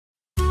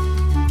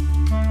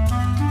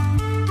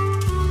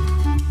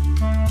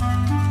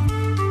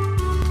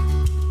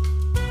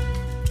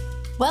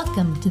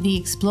Welcome to the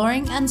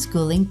Exploring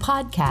Unschooling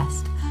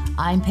podcast.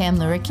 I'm Pam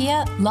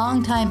Laricchia,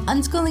 longtime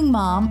unschooling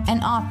mom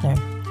and author.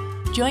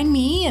 Join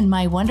me and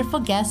my wonderful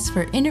guests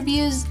for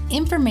interviews,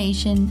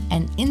 information,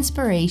 and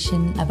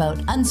inspiration about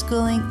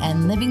unschooling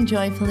and living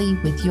joyfully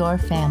with your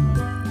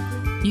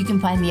family. You can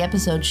find the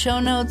episode show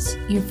notes,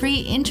 your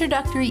free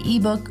introductory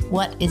ebook,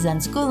 What is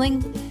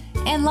Unschooling,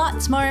 and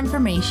lots more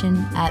information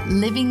at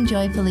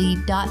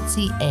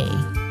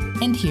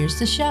livingjoyfully.ca. And here's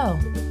the show.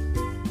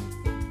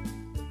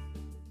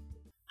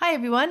 Hi,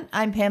 everyone.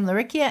 I'm Pam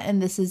Laricchia,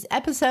 and this is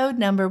episode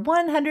number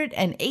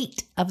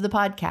 108 of the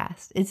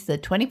podcast. It's the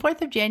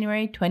 24th of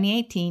January,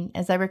 2018,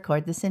 as I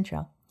record this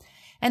intro.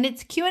 And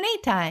it's Q&A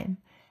time.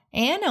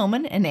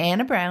 Ohman and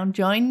Anna Brown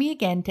join me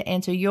again to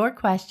answer your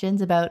questions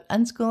about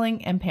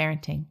unschooling and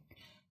parenting.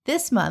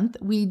 This month,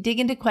 we dig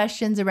into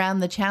questions around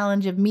the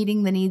challenge of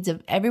meeting the needs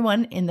of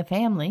everyone in the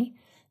family,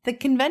 the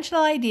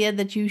conventional idea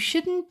that you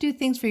shouldn't do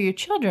things for your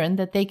children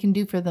that they can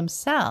do for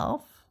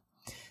themselves,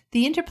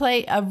 the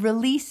interplay of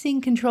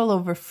releasing control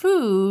over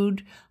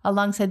food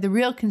alongside the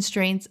real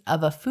constraints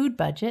of a food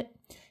budget,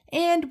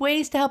 and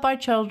ways to help our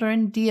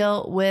children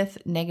deal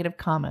with negative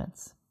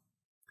comments.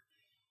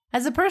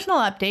 As a personal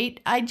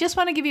update, I just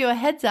want to give you a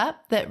heads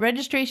up that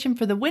registration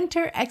for the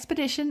winter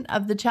expedition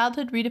of the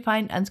Childhood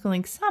Redefined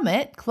Unschooling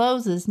Summit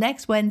closes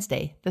next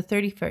Wednesday, the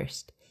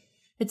 31st.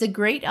 It's a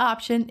great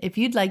option if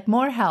you'd like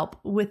more help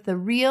with the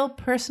real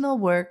personal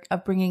work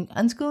of bringing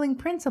unschooling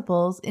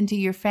principles into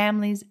your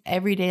family's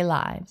everyday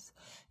lives.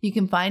 You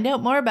can find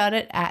out more about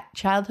it at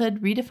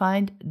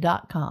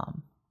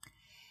childhoodredefined.com.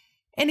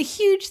 And a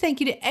huge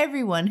thank you to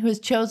everyone who has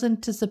chosen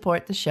to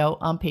support the show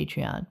on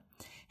Patreon.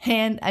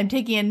 And I'm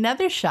taking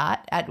another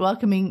shot at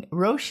welcoming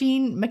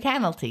Roisin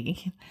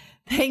McAnulty.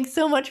 Thanks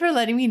so much for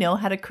letting me know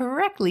how to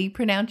correctly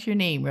pronounce your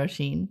name,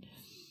 Roisin.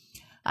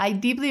 I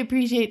deeply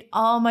appreciate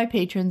all my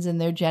patrons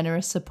and their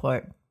generous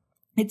support.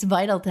 It's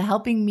vital to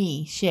helping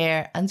me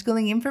share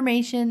unschooling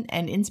information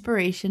and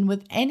inspiration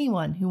with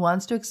anyone who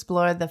wants to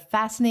explore the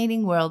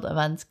fascinating world of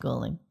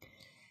unschooling.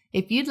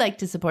 If you'd like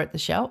to support the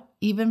show,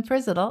 even for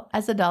as little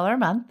as $1 a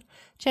month,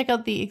 check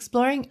out the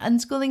Exploring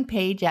Unschooling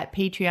page at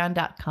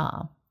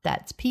patreon.com.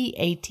 That's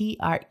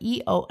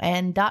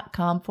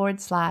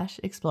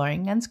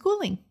patreon.com/exploring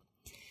unschooling.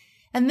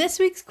 And this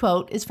week's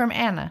quote is from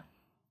Anna.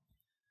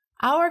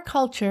 Our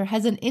culture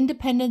has an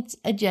independence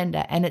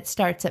agenda, and it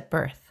starts at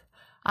birth.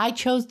 I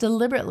chose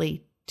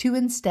deliberately to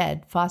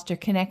instead foster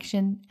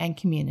connection and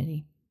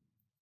community.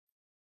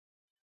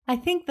 I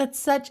think that's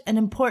such an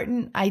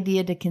important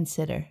idea to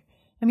consider.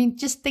 I mean,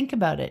 just think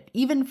about it.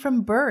 Even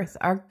from birth,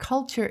 our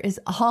culture is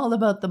all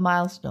about the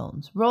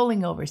milestones,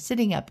 rolling over,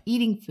 sitting up,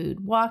 eating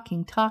food,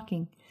 walking,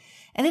 talking.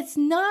 And it's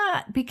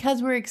not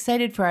because we're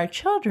excited for our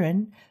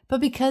children,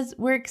 but because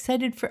we're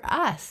excited for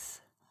us.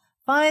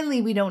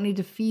 Finally, we don't need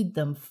to feed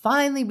them.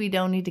 Finally, we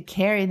don't need to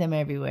carry them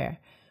everywhere.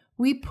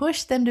 We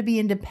push them to be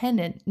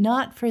independent,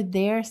 not for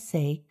their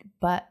sake,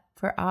 but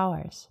for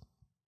ours.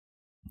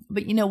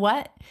 But you know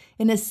what?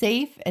 In a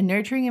safe and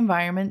nurturing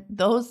environment,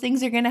 those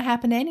things are going to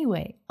happen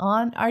anyway,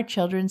 on our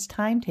children's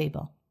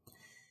timetable.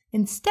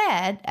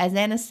 Instead, as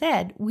Anna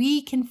said,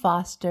 we can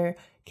foster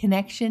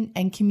connection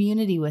and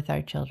community with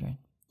our children.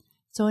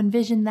 So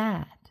envision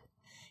that.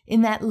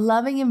 In that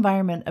loving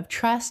environment of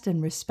trust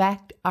and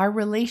respect, our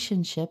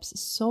relationships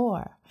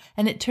soar.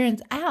 And it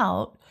turns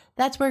out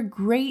that's where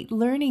great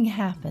learning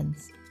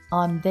happens,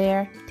 on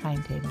their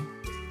timetable.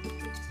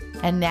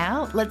 And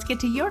now let's get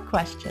to your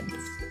questions.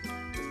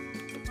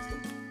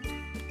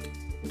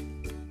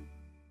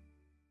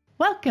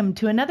 Welcome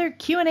to another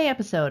Q&A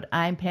episode.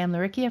 I'm Pam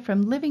Laricchia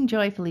from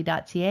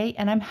livingjoyfully.ca,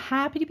 and I'm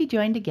happy to be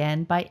joined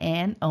again by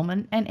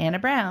Ohman and Anna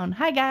Brown.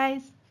 Hi,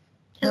 guys.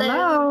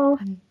 Hello.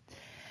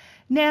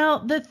 Now,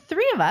 the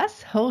three of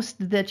us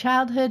host the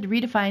Childhood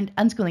Redefined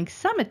Unschooling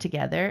Summit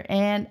together,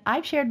 and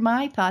I've shared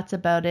my thoughts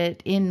about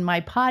it in my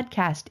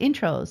podcast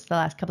intros the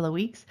last couple of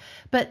weeks.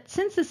 But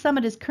since the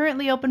summit is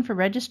currently open for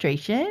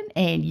registration,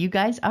 and you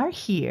guys are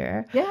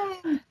here,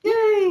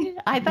 Yay!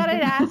 I thought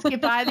I'd ask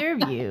if either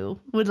of you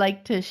would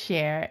like to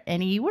share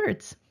any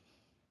words.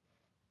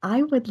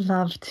 I would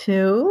love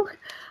to.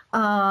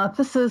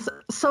 This is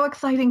so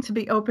exciting to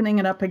be opening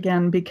it up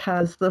again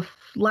because the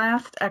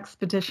last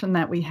expedition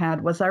that we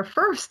had was our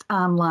first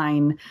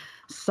online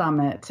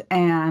summit,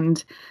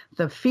 and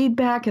the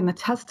feedback and the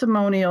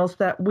testimonials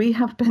that we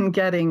have been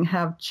getting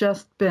have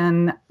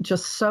been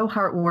so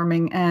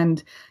heartwarming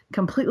and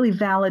completely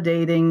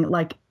validating,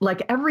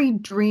 like every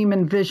dream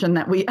and vision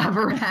that we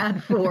ever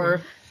had for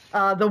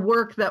the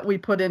work that we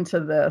put into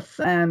this.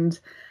 And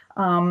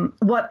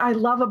what I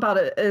love about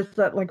it is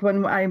that, like,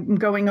 when I'm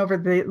going over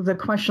the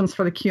questions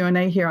for the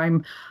Q&A here,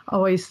 I'm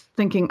always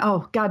thinking,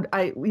 oh God,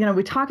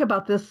 we talk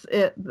about this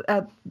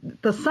at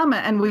the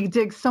summit and we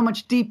dig so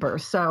much deeper.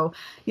 So,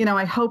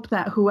 I hope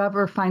that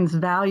whoever finds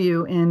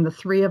value in the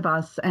three of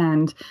us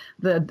and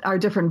our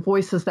different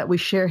voices that we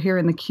share here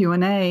in the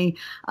Q&A,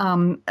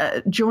 I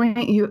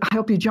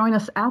hope you join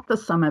us at the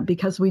summit,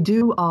 because we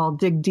do all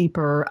dig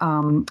deeper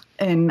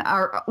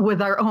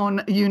with our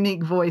own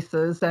unique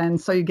voices. And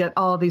so you get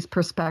all these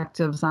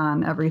perspectives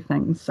on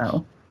everything.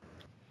 So,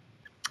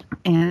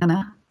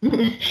 Anna.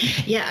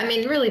 Yeah, I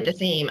mean, really the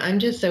same. I'm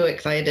just so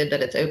excited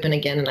that it's open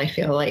again, and I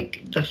feel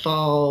like the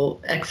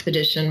fall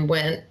expedition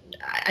went,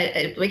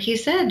 like you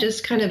said,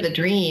 just kind of a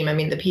dream. I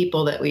mean, the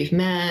people that we've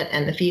met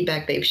and the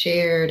feedback they've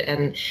shared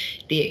and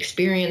the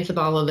experience of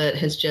all of it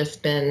has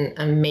just been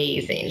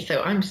amazing.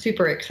 So I'm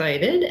super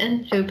excited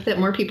and hope that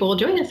more people will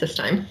join us this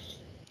time.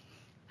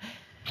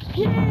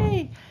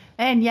 Yay!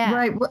 And yeah,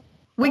 right.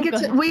 We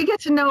get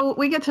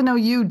to know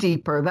you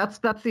deeper. That's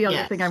the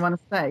other thing I want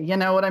to say. You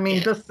know what I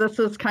mean? Yes. This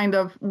is kind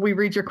of, we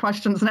read your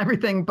questions and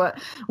everything, but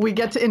we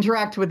get to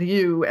interact with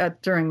you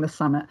during the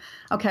summit.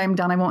 Okay, I'm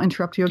done. I won't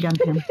interrupt you again,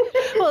 Pam.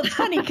 Well, it's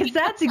funny because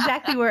that's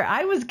exactly where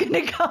I was going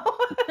to go.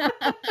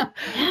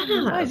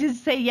 I was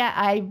just say,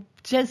 I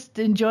just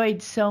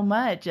enjoyed so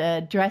much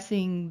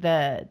addressing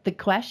the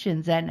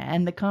questions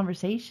and the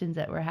conversations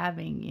that we're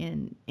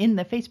having in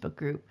the Facebook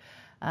group.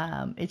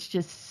 It's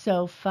just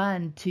so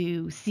fun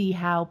to see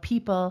how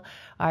people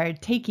are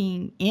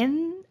taking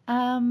in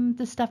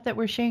the stuff that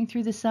we're sharing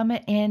through the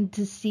summit, and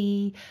to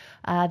see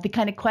the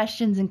kind of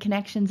questions and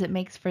connections it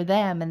makes for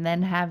them, and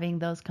then having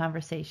those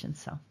conversations.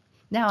 So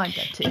now I'm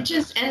good too.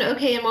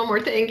 And one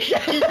more thing.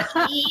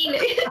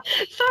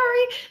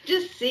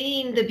 Just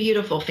seeing the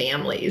beautiful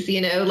families,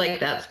 like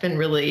that's been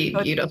really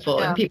beautiful.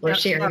 And people are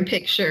sharing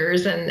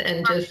pictures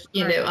and just,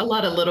 a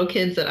lot of little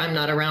kids that I'm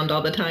not around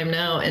all the time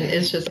now. And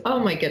it's just, oh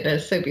my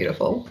goodness, so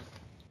beautiful.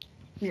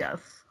 Yes.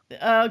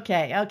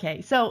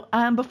 Okay. So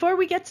before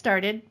we get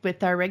started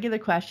with our regular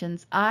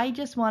questions, I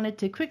just wanted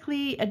to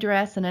quickly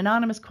address an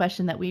anonymous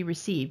question that we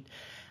received.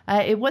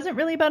 It wasn't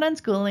really about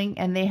unschooling,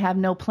 and they have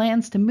no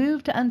plans to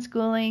move to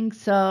unschooling,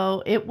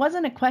 so it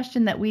wasn't a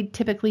question that we'd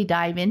typically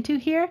dive into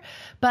here,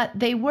 but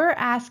they were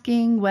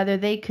asking whether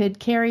they could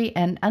carry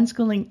an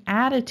unschooling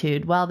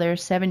attitude while their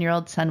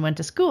 7-year-old son went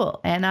to school.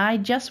 And I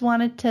just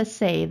wanted to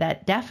say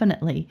that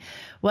definitely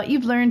what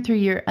you've learned through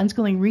your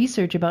unschooling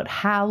research about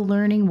how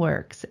learning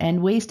works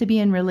and ways to be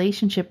in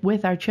relationship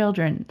with our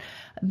children,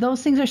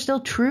 those things are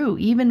still true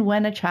even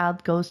when a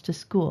child goes to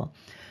school.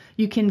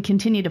 You can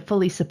continue to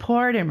fully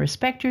support and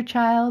respect your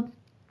child.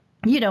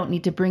 You don't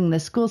need to bring the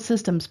school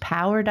system's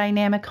power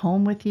dynamic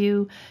home with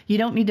you. You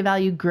don't need to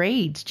value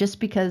grades just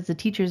because the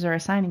teachers are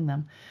assigning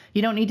them.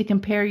 You don't need to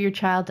compare your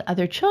child to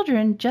other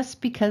children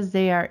just because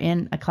they are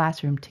in a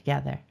classroom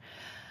together.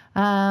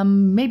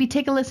 Maybe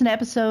take a listen to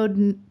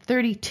episode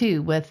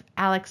 32 with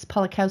Alex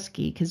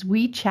Polakowski, because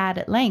we chat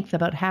at length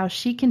about how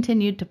she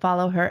continued to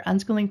follow her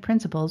unschooling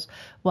principles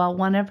while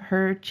one of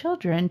her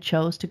children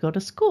chose to go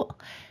to school.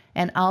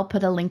 And I'll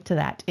put a link to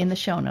that in the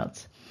show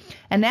notes.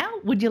 And now,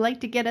 would you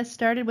like to get us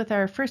started with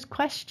our first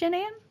question,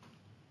 Anne?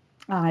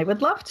 I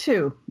would love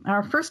to.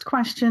 Our first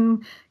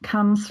question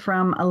comes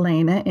from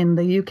Alaina in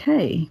the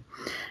UK.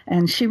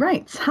 And she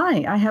writes,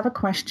 "Hi, I have a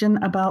question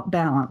about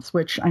balance,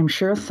 which I'm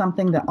sure is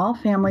something that all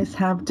families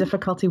have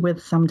difficulty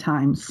with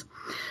sometimes.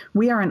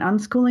 We are an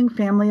unschooling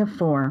family of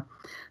 4.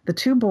 The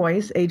 2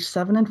 boys, aged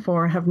 7 and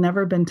 4, have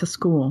never been to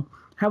school.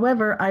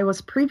 However, I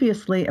was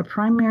previously a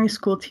primary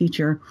school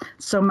teacher,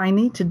 so my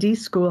need to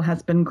de-school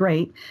has been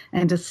great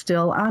and is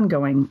still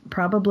ongoing,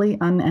 probably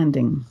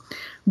unending.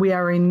 We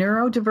are a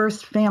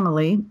neurodiverse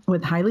family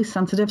with highly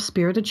sensitive,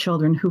 spirited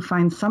children who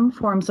find some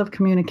forms of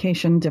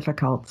communication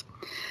difficult.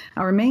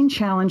 Our main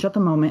challenge at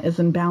the moment is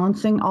in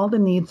balancing all the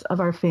needs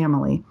of our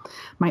family.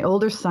 My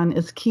older son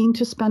is keen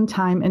to spend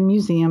time in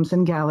museums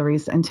and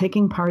galleries and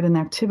taking part in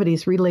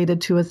activities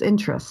related to his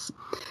interests.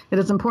 It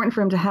is important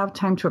for him to have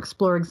time to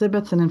explore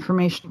exhibits and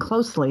information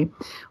closely,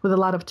 with a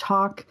lot of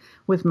talk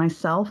with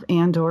myself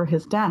and/or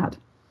his dad.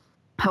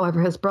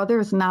 However, his brother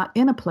is not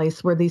in a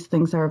place where these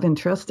things are of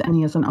interest, and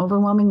he has an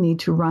overwhelming need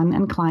to run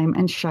and climb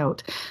and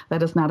shout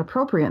that is not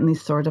appropriate in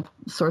these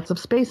sorts of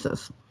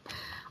spaces.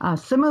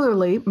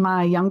 Similarly,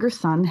 my younger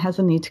son has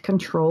a need to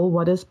control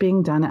what is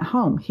being done at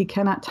home. He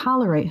cannot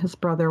tolerate his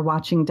brother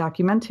watching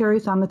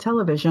documentaries on the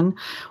television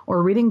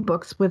or reading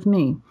books with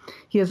me.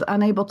 He is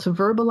unable to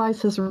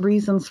verbalize his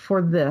reasons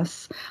for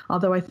this,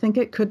 although I think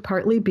it could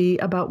partly be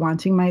about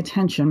wanting my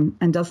attention,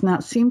 and does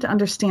not seem to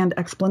understand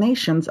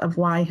explanations of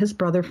why his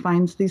brother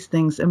finds these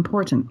things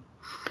important.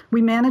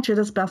 We manage it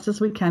as best as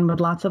we can with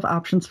lots of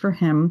options for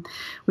him.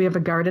 We have a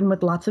garden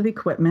with lots of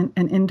equipment,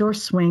 an indoor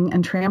swing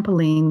and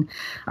trampoline,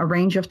 a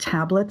range of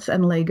tablets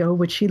and Lego,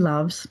 which he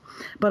loves.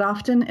 But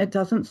often it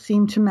doesn't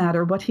seem to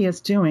matter what he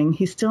is doing.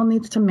 He still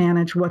needs to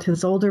manage what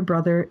his older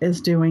brother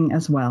is doing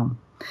as well.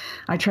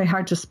 I try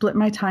hard to split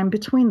my time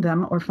between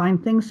them or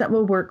find things that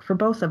will work for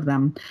both of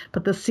them,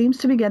 but this seems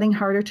to be getting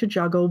harder to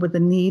juggle with the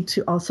need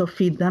to also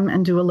feed them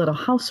and do a little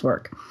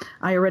housework.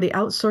 I already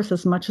outsource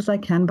as much as I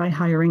can by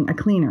hiring a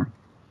cleaner.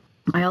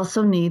 I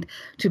also need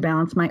to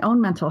balance my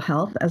own mental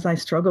health as I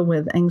struggle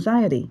with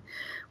anxiety.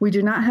 We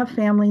do not have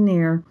family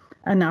near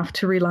enough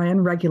to rely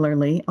on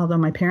regularly, although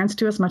my parents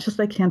do as much as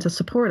they can to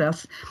support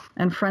us,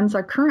 and friends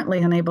are currently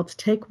unable to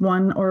take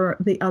one or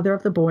the other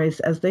of the boys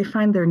as they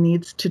find their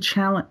needs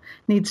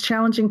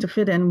challenging to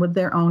fit in with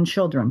their own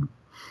children.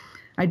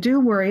 I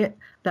do worry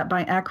that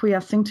by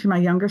acquiescing to my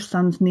younger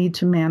son's need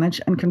to manage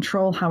and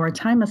control how our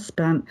time is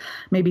spent,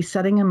 may be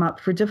setting him up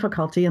for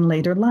difficulty in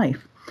later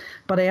life.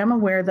 But I am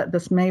aware that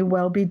this may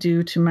well be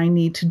due to my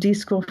need to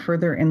deschool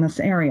further in this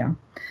area.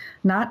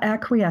 Not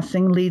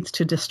acquiescing leads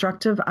to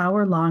destructive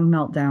hour-long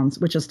meltdowns,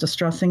 which is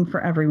distressing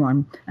for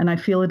everyone, and I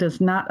feel it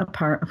is not a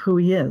part of who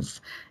he is.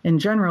 In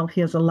general,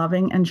 he is a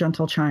loving and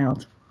gentle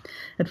child.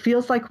 It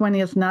feels like when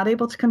he is not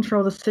able to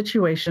control the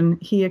situation,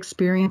 he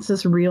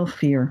experiences real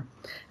fear.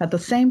 At the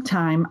same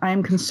time, I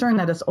am concerned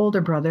that his older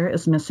brother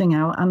is missing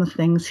out on the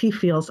things he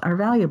feels are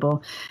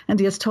valuable, and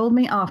he has told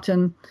me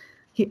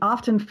he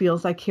often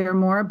feels I care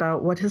more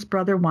about what his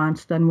brother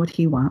wants than what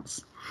he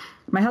wants.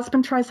 My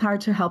husband tries hard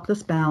to help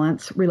this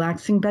balance.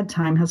 Relaxing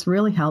bedtime has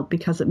really helped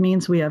because it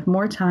means we have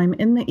more time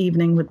in the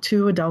evening with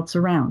two adults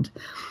around.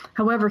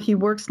 However, he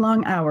works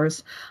long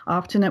hours,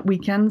 often at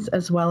weekends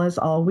as well as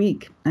all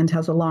week, and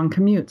has a long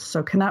commute,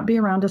 so cannot be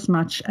around as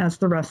much as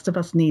the rest of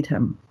us need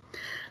him.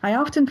 I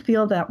often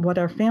feel that what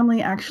our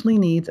family actually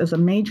needs is a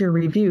major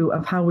review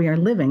of how we are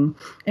living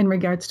in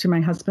regards to my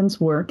husband's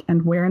work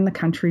and where in the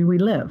country we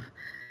live.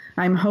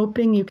 I'm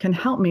hoping you can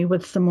help me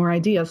with some more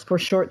ideas for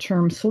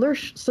short-term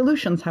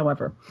solutions,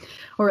 however,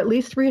 or at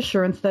least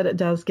reassurance that it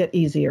does get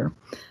easier.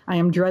 I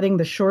am dreading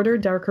the shorter,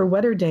 darker,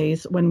 wetter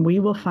days when we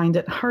will find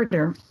it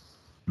harder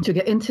to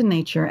get into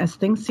nature as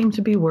things seem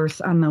to be worse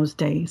on those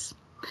days.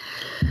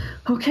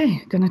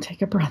 Okay, going to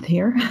take a breath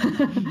here.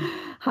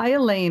 Hi,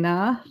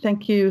 Alaina.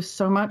 Thank you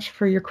so much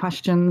for your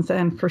questions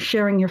and for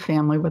sharing your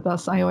family with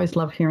us. I always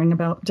love hearing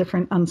about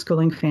different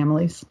unschooling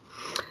families.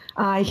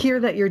 I hear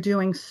that you're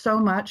doing so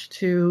much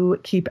to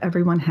keep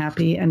everyone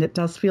happy, and it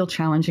does feel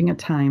challenging at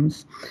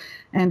times.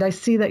 And I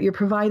see that you're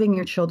providing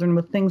your children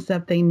with things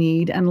that they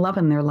need and love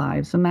in their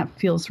lives, and that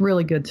feels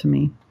really good to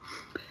me.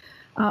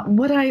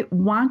 What I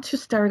want to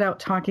start out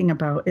talking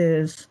about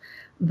is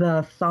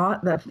the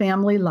thought that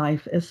family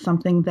life is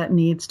something that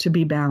needs to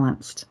be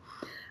balanced.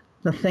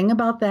 The thing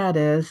about that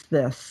is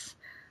this: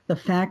 the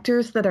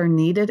factors that are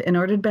needed in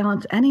order to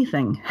balance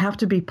anything have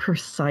to be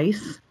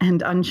precise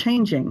and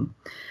unchanging.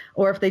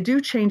 Or if they do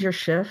change or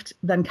shift,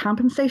 then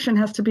compensation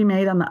has to be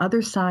made on the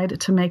other side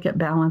to make it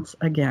balance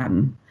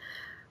again.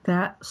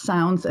 That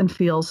sounds and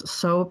feels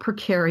so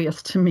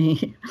precarious to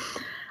me.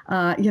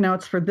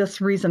 It's for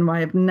this reason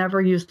why I've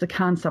never used the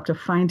concept of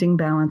finding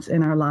balance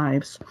in our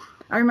lives.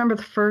 I remember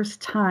the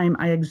first time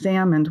I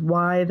examined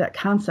why that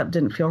concept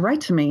didn't feel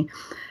right to me,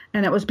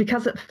 and it was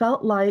because it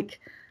felt like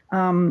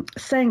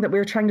saying that we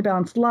were trying to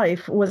balance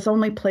life was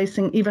only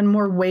placing even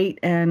more weight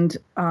and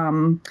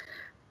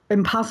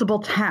impossible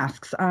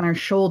tasks on our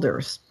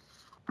shoulders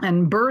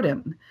and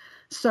burden.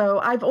 So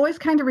I've always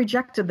kind of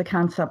rejected the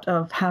concept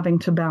of having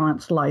to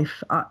balance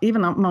life,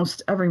 even though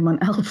most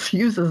everyone else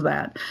uses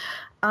that.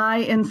 I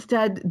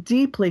instead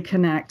deeply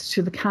connect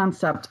to the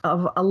concept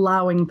of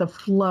allowing the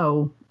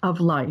flow of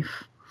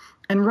life.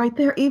 And right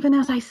there, even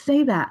as I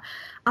say that,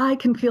 I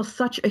can feel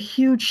such a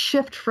huge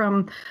shift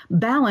from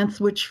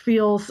balance, which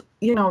feels,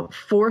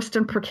 forced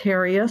and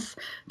precarious,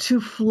 to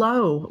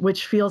flow,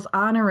 which feels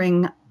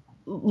honoring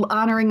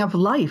of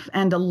life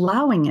and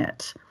allowing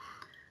it.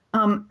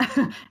 And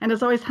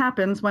as always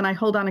happens when I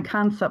hold on to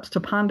concepts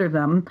to ponder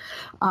them,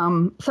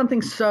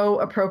 something so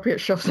appropriate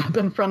shows up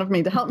in front of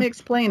me to help me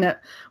explain it,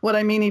 what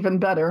I mean even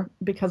better,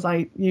 because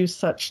I use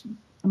such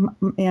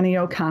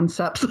Anio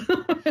concepts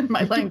in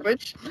my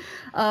language.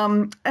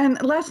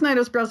 And last night I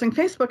was browsing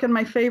Facebook, and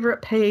my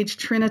favorite page,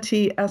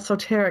 Trinity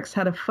Esoterics,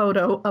 had a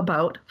photo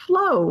about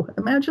flow.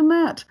 Imagine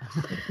that.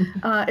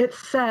 It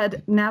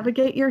said,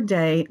 navigate your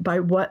day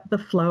by what the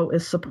flow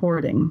is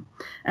supporting.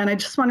 And I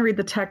just want to read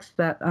the text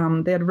that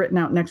they had written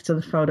out next to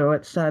the photo.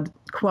 It said,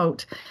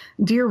 quote,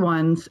 "Dear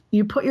ones,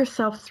 you put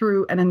yourself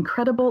through an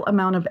incredible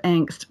amount of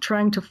angst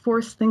trying to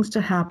force things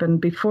to happen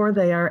before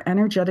they are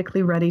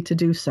energetically ready to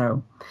do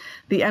so.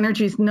 The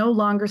energies no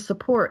longer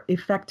support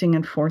effecting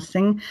and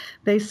forcing.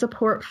 They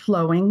support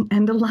flowing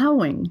and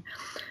allowing.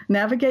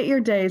 Navigate your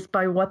days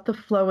by what the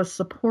flow is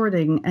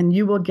supporting, and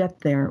you will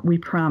get there, we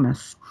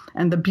promise.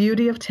 And the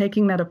beauty of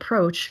taking that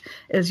approach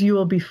is you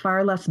will be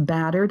far less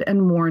battered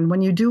and worn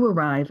when you do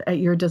arrive at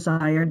your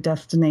desired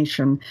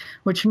destination,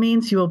 which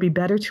means you will be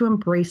better to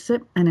embrace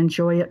it and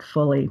enjoy it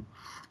fully.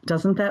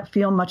 Doesn't that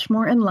feel much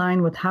more in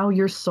line with how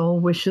your soul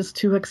wishes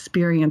to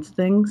experience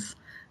things?"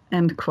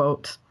 End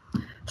quote.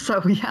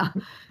 So yeah,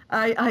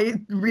 I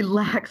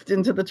relaxed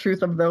into the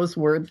truth of those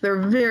words. They're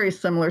very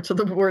similar to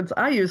the words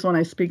I use when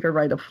I speak or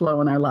write of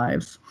flow in our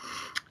lives.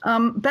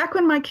 Back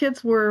when my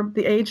kids were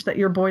the age that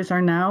your boys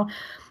are now,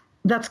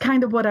 that's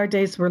kind of what our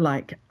days were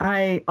like.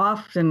 I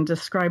often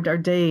described our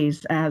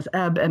days as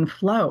ebb and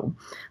flow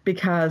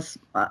because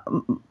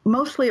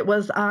mostly it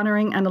was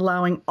honoring and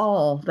allowing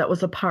all that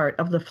was a part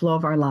of the flow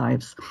of our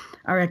lives.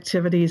 Our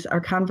activities, our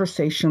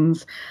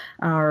conversations,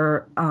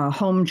 our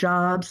home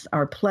jobs,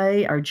 our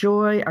play, our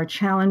joy, our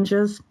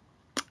challenges,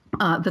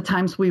 the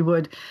times we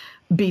would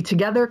be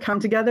together, come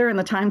together, and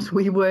the times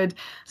we would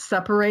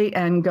separate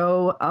and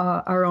go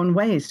our own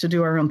ways to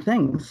do our own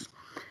things.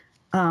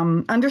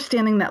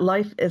 Understanding that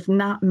life is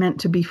not meant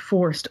to be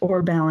forced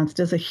or balanced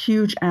is a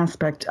huge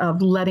aspect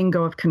of letting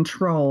go of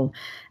control,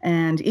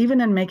 and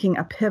even in making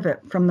a pivot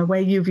from the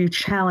way you view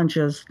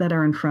challenges that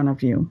are in front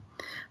of you.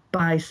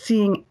 By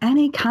seeing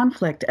any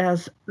conflict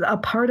as a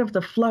part of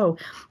the flow,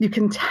 you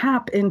can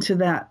tap into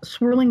that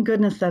swirling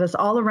goodness that is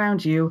all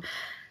around you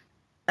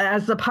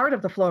as a part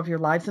of the flow of your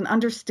lives, and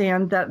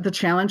understand that the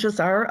challenges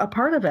are a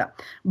part of it,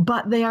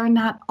 but they are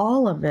not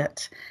all of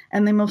it.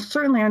 And they most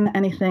certainly aren't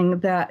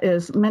anything that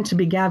is meant to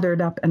be gathered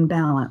up and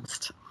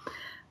balanced.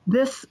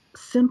 This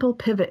simple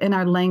pivot in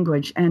our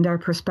language and our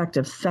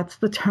perspective sets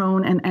the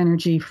tone and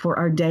energy for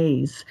our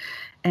days,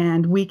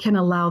 and we can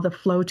allow the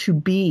flow to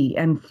be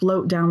and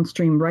float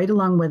downstream right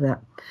along with it.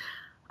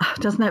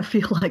 Doesn't that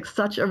feel like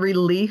such a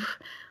relief?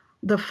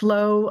 The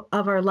flow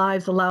of our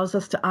lives allows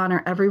us to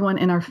honor everyone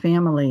in our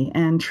family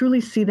and truly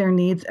see their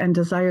needs and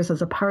desires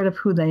as a part of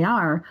who they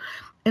are,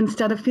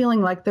 instead of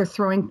feeling like they're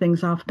throwing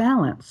things off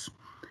balance.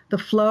 The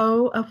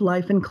flow of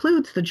life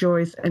includes the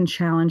joys and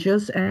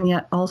challenges, and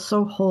yet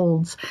also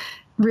holds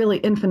really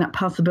infinite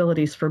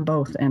possibilities for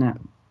both in it.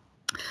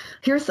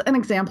 Here's an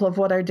example of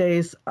what our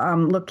days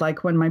looked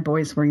like when my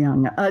boys were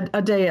young,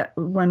 a day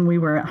when we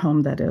were at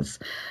home, that is.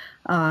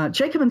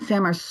 Jacob and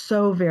Sam are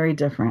so very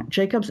different.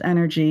 Jacob's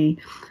energy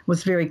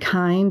was very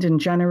kind and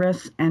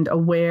generous and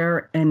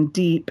aware and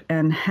deep,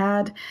 and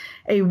had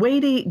a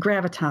weighty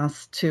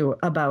gravitas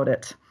about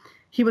it.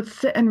 He would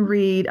sit and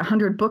read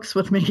 100 books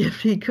with me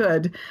if he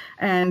could,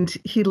 and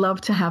he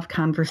loved to have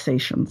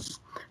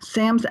conversations.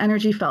 Sam's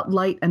energy felt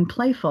light and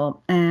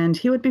playful, and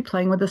he would be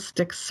playing with the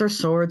sticks or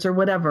swords or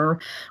whatever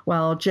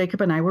while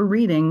Jacob and I were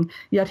reading,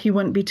 yet he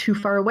wouldn't be too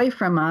far away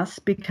from us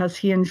because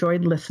he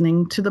enjoyed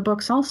listening to the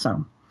books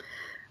also.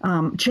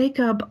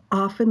 Jacob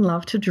often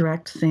loved to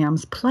direct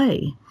Sam's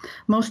play.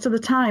 Most of the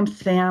time,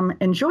 Sam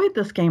enjoyed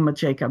this game with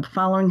Jacob,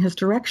 following his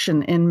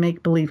direction in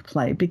make-believe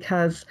play,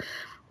 because,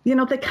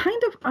 they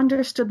kind of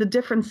understood the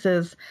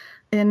differences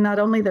in not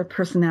only their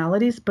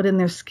personalities, but in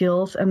their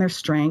skills and their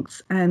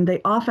strengths, and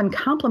they often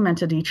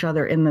complemented each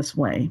other in this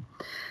way.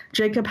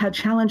 Jacob had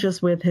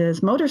challenges with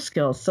his motor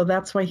skills, so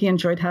that's why he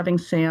enjoyed having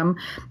Sam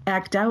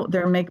act out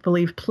their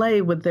make-believe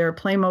play with their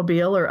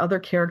Playmobil or other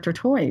character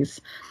toys.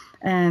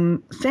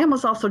 And Sam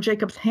was also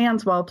Jacob's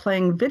hands while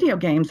playing video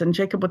games, and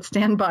Jacob would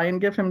stand by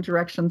and give him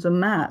directions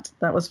in that.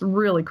 That was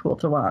really cool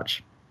to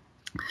watch.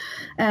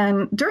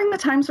 And during the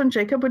times when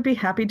Jacob would be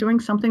happy doing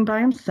something by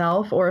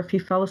himself, or if he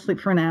fell asleep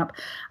for a nap,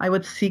 I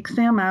would seek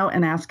Sam out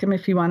and ask him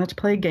if he wanted to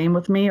play a game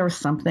with me or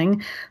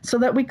something, so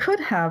that we could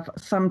have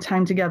some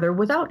time together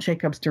without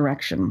Jacob's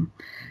direction.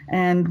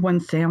 And when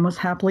Sam was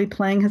happily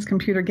playing his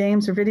computer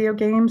games or video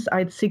games,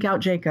 I'd seek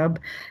out Jacob,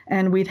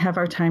 and we'd have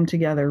our time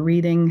together,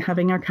 reading,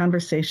 having our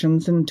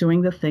conversations, and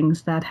doing the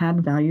things that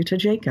had value to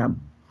Jacob.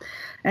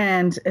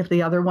 And if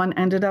the other one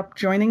ended up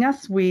joining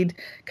us, we'd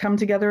come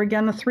together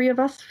again, the three of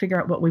us,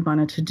 figure out what we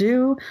wanted to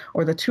do,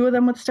 or the two of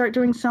them would start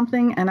doing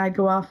something, and I'd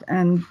go off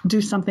and do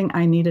something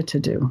I needed to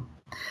do.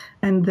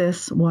 And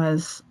this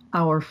was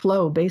our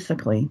flow,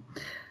 basically.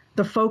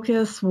 The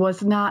focus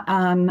was not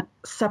on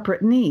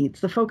separate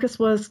needs. The focus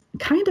was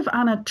kind of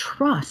on a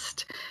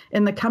trust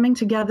in the coming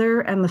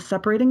together and the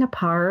separating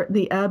apart,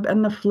 the ebb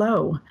and the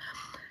flow.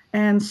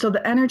 And so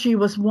the energy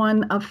was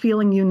one of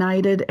feeling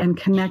united and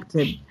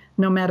connected,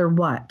 no matter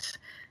what.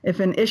 If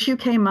an issue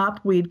came up,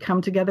 we'd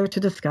come together to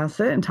discuss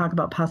it and talk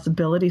about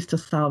possibilities to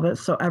solve it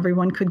so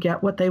everyone could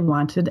get what they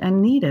wanted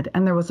and needed.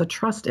 And there was a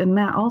trust in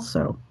that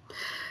also.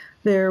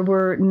 There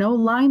were no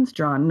lines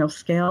drawn, no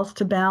scales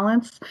to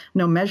balance,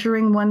 no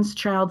measuring one's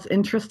child's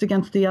interest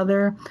against the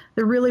other.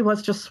 There really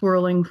was just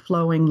swirling,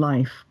 flowing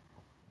life.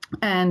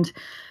 And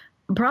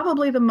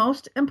probably the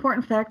most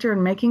important factor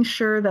in making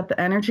sure that the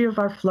energy of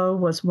our flow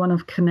was one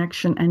of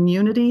connection and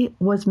unity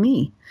was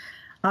me.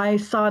 I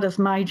saw it as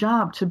my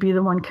job to be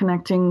the one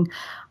connecting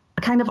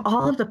kind of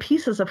all of the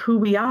pieces of who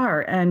we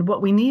are and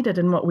what we needed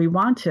and what we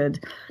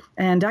wanted.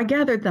 And I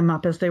gathered them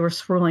up as they were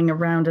swirling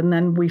around, and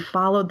then we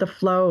followed the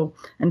flow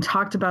and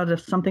talked about it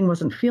if something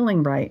wasn't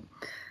feeling right.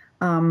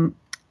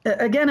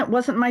 Again, it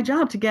wasn't my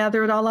job to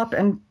gather it all up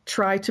and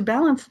try to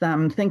balance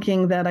them,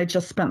 thinking that I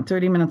just spent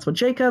 30 minutes with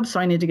Jacob, so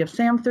I need to give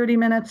Sam 30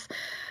 minutes.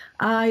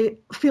 I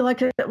feel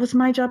like it was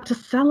my job to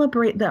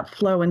celebrate that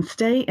flow and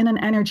stay in an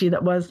energy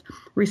that was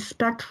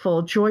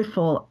respectful,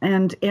 joyful,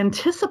 and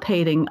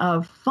anticipating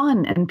of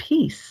fun and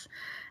peace.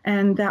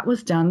 And that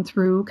was done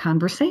through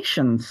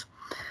conversations.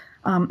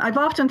 I've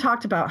often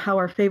talked about how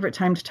our favorite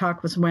time to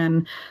talk was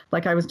when,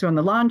 like, I was doing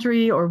the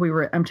laundry or we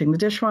were emptying the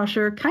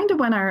dishwasher, kind of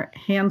when our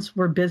hands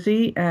were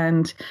busy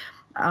and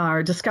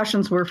our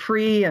discussions were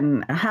free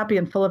and happy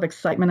and full of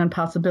excitement and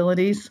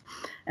possibilities.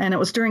 And it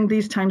was during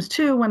these times,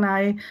 too, when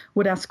I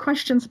would ask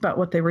questions about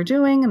what they were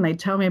doing, and they'd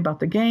tell me about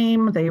the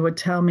game. They would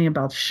tell me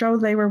about the show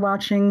they were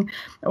watching,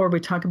 or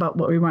we'd talk about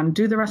what we want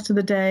to do the rest of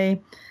the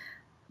day.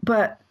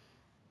 But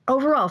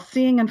overall,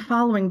 seeing and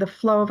following the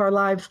flow of our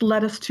lives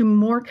led us to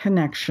more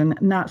connection,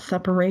 not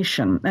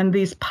separation. And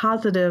these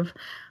positive,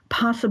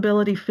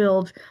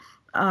 possibility-filled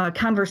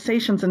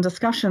conversations and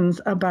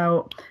discussions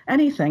about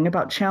anything,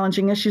 about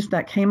challenging issues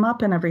that came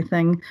up and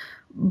everything,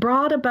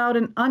 brought about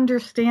an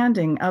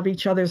understanding of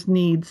each other's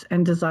needs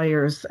and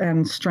desires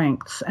and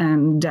strengths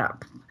and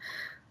depth.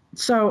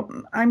 So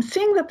I'm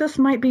seeing that this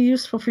might be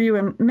useful for you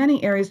in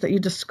many areas that you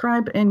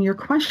describe in your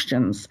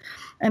questions.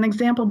 An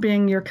example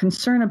being your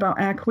concern about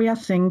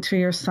acquiescing to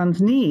your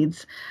son's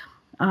needs.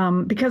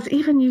 Because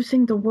even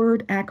using the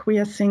word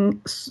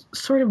acquiescing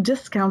sort of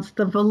discounts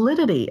the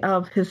validity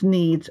of his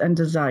needs and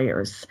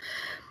desires.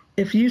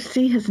 If you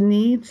see his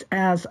needs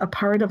as a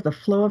part of the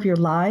flow of your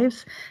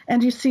lives,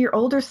 and you see your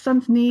older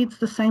son's needs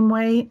the same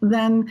way,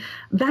 then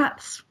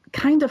that's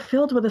kind of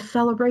filled with a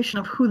celebration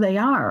of who they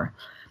are.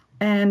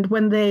 And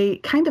when they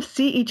kind of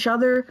see each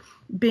other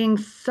being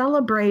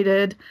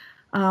celebrated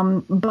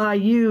by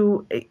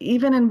you,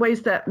 even in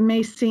ways that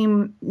may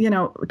seem,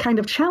 kind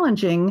of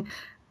challenging,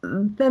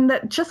 then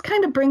that just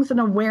kind of brings an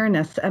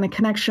awareness and a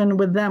connection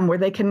with them where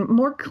they can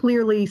more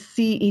clearly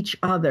see each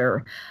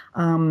other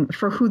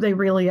for who they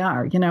really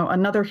are.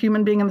 Another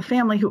human being in the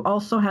family who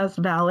also has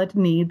valid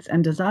needs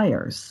and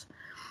desires.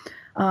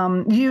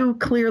 You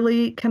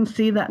clearly can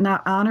see that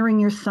not honoring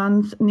your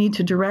son's need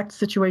to direct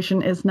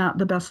situation is not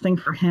the best thing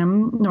for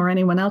him nor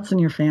anyone else in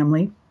your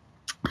family.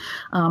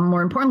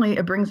 More importantly,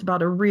 it brings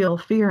about a real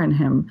fear in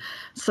him.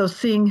 So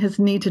seeing his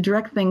need to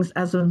direct things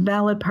as a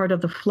valid part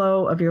of the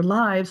flow of your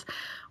lives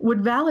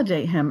would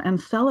validate him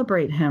and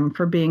celebrate him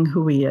for being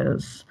who he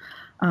is.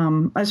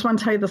 I just want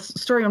to tell you this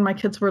story. When my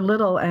kids were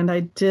little and I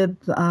did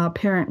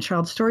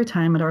parent-child story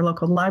time at our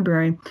local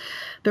library,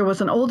 there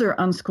was an older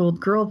unschooled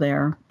girl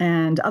there,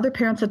 and other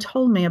parents had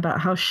told me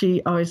about how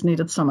she always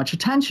needed so much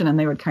attention, and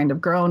they would kind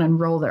of groan and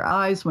roll their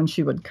eyes when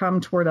she would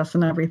come toward us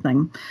and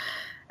everything.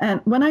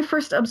 And when I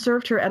first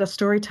observed her at a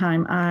story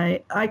time,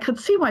 I could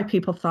see why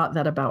people thought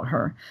that about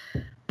her.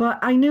 But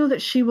I knew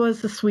that she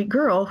was a sweet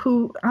girl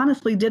who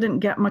honestly didn't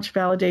get much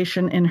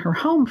validation in her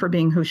home for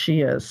being who she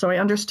is. So I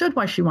understood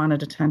why she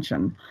wanted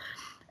attention.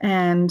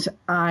 And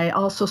I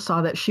also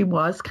saw that she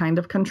was kind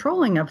of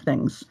controlling of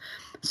things.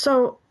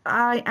 So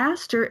I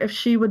asked her if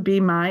she would be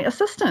my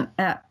assistant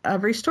at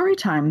every story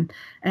time.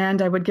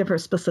 And I would give her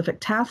specific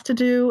tasks to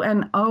do.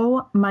 And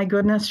oh my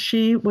goodness,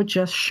 she would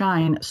just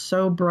shine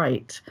so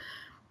bright.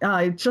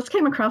 I just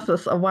came across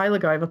this a while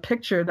ago. I have a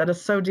picture that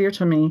is so dear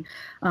to me,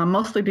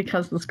 mostly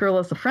because this girl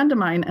is a friend of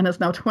mine and is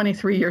now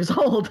 23 years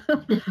old.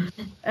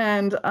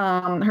 And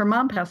her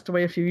mom passed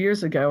away a few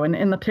years ago. And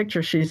in the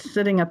picture, she's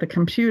sitting at the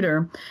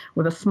computer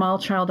with a small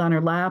child on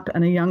her lap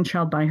and a young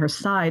child by her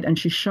side, and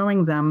she's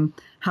showing them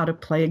how to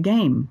play a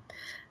game.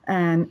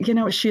 And,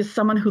 she is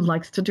someone who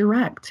likes to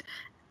direct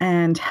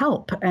and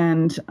help.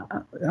 And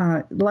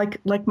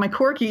like my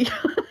Corky,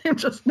 I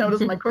just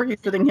noticed my Corky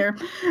sitting here,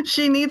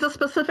 she needs a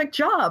specific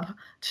job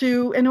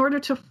in order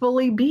to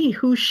fully be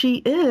who she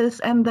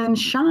is and then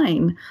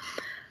shine.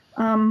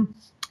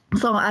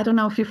 So I don't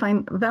know if you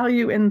find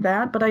value in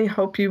that, but I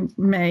hope you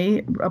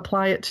may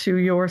apply it to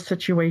your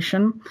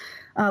situation.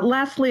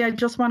 Lastly, I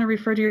just want to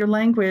refer to your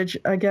language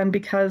again,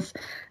 because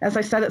as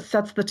I said, it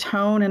sets the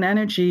tone and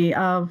energy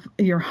of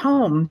your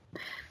home.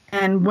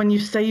 And when you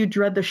say you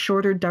dread the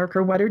shorter,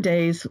 darker, wetter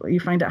days,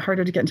 you find it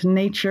harder to get into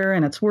nature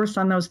and it's worse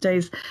on those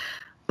days,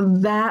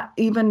 that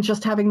even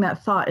just having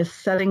that thought is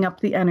setting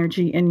up the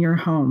energy in your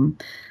home.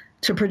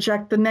 To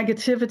project the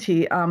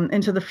negativity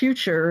into the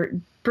future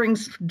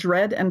brings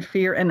dread and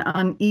fear and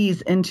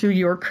unease into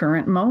your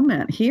current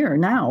moment here,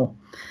 now.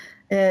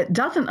 It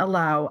doesn't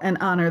allow and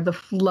honor the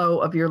flow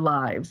of your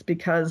lives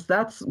because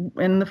that's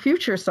in the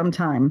future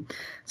sometime.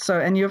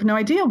 And you have no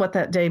idea what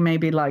that day may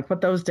be like, what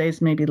those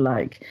days may be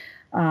like.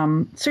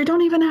 So you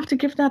don't even have to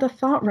give that a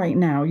thought right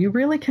now. You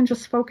really can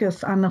just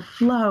focus on the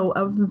flow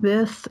of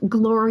this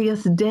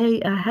glorious day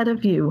ahead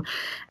of you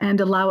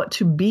and allow it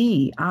to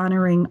be,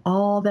 honoring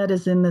all that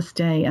is in this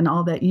day and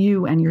all that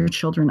you and your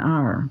children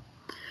are.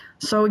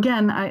 So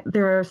again,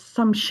 there are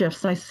some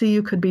shifts I see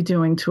you could be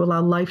doing to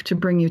allow life to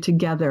bring you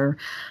together,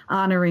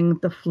 honoring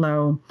the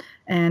flow.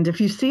 And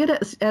if you see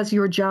it as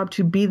your job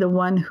to be the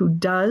one who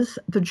does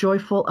the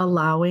joyful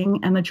allowing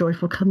and the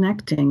joyful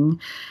connecting,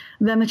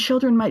 then the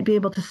children might be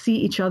able to see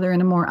each other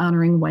in a more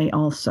honoring way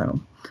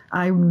also.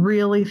 I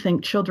really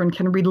think children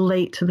can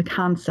relate to the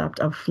concept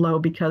of flow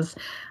because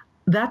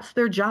that's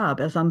their job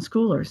as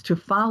unschoolers, to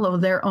follow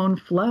their own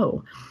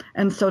flow.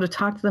 And so to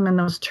talk to them in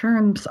those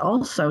terms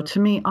also, to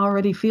me,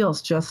 already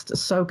feels just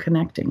so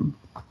connecting.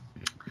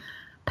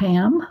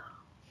 Pam?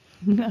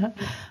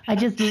 I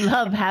just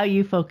love how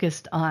you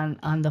focused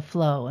on the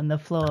flow and the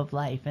flow of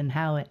life and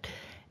how it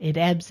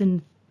ebbs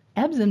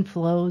and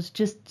flows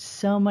just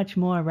so much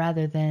more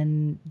rather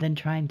than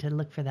trying to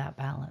look for that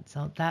balance.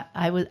 So that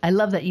I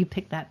love that you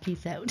picked that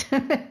piece out.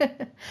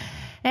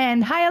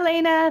 And hi,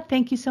 Alaina.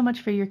 Thank you so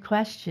much for your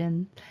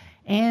question.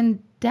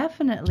 And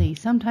definitely,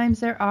 sometimes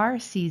there are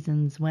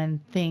seasons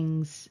when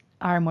things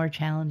are more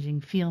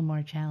challenging, feel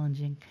more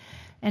challenging.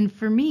 And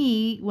for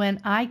me, when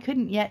I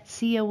couldn't yet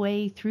see a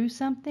way through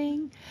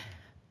something,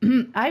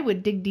 I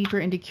would dig deeper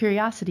into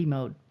curiosity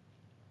mode.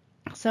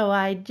 So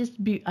I'd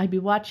be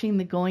watching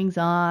the goings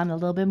on a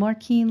little bit more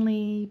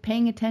keenly,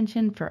 paying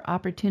attention for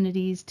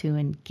opportunities to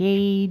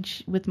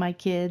engage with my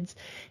kids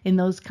in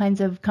those kinds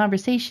of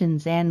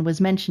conversations, and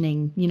was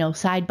mentioning,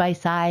 side by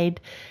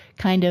side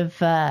kind of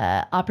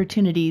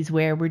opportunities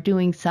where we're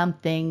doing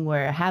something,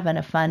 we're having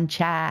a fun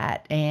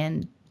chat,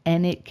 and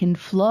it can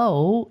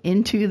flow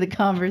into the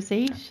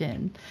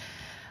conversation.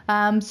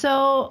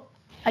 So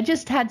I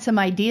just had some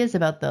ideas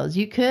about those.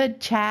 You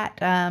could chat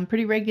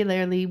pretty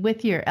regularly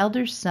with your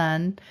elder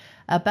son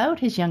about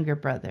his younger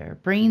brother,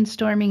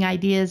 brainstorming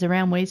ideas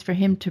around ways for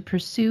him to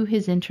pursue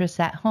his interests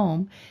at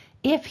home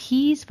if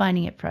he's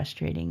finding it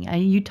frustrating.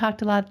 You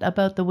talked a lot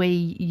about the way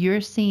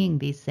you're seeing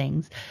these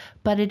things,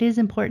 but it is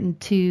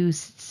important to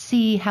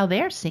see how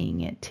they're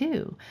seeing it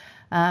too,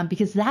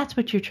 because that's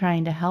what you're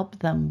trying to help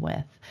them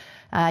with.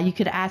 You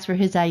could ask for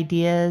his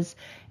ideas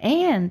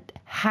and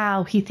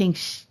how he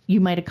thinks you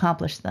might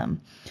accomplish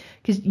them,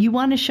 because you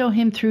want to show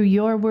him through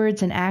your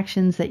words and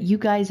actions that you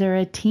guys are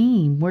a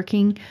team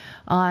working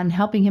on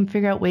helping him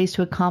figure out ways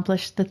to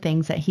accomplish the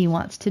things that he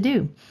wants to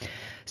do.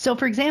 So,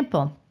 for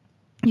example,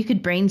 you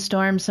could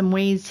brainstorm some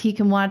ways he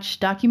can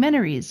watch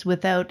documentaries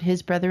without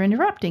his brother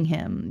interrupting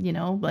him.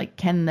 Like,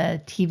 can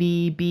the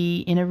TV be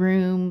in a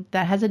room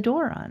that has a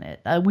door on it?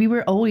 We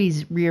were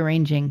always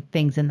rearranging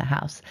things in the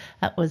house.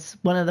 That was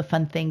one of the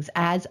fun things.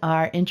 As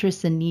our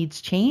interests and needs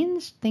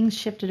changed, things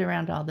shifted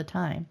around all the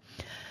time.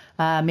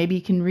 Maybe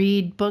you can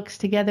read books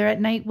together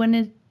at night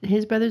when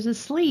his brother's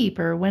asleep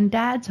or when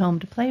dad's home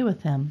to play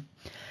with him.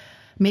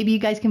 Maybe you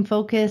guys can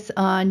focus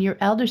on your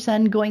elder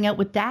son going out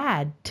with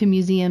dad to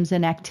museums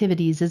and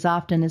activities as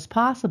often as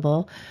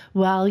possible,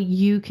 while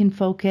you can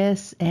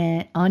focus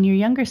on your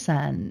younger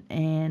son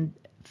and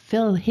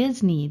fill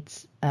his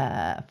needs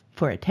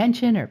for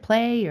attention or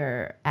play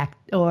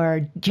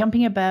or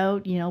jumping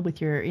about, with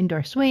your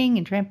indoor swing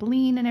and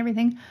trampoline and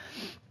everything.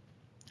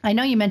 I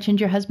know you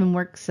mentioned your husband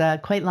works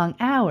quite long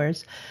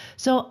hours,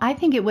 so I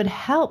think it would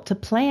help to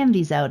plan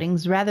these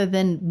outings rather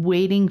than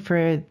waiting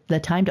for the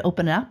time to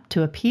open up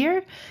to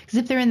appear. Because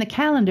if they're in the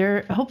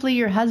calendar, hopefully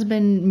your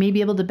husband may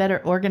be able to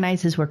better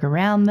organize his work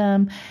around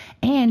them,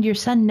 and your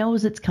son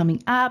knows it's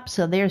coming up,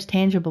 so there's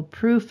tangible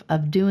proof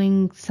of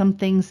doing some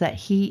things that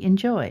he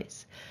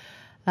enjoys.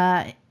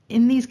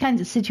 In these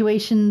kinds of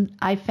situations,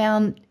 I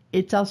found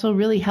it's also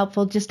really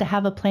helpful just to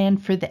have a plan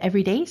for the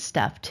everyday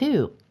stuff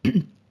too.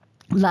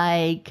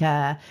 Like,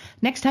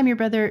 next time your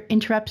brother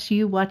interrupts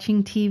you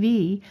watching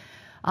TV,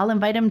 I'll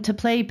invite him to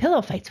play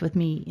pillow fights with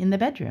me in the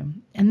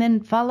bedroom, and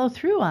then follow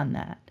through on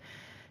that.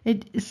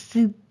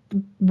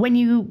 When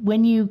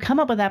you come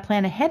up with that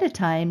plan ahead of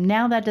time,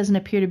 now that doesn't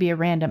appear to be a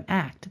random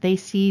act. They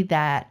see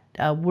that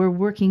we're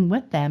working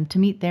with them to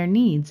meet their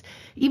needs,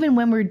 even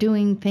when we're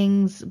doing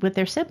things with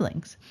their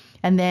siblings.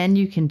 And then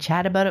you can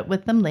chat about it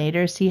with them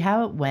later, see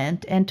how it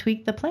went, and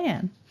tweak the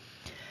plan.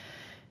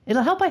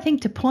 It'll help, I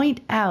think, to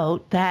point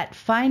out that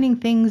finding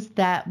things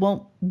that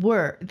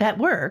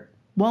work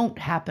won't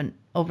happen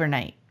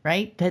overnight,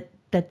 right?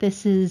 That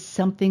this is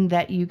something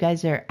that you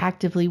guys are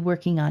actively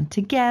working on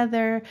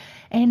together,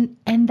 and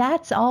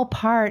that's all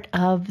part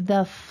of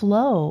the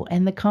flow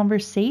and the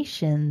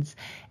conversations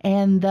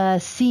and the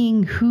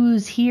seeing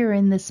who's here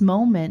in this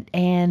moment,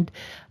 and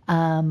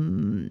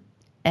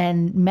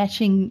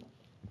meshing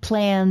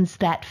plans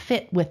that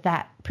fit with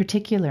that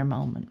particular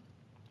moment.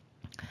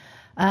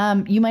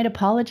 You might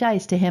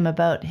apologize to him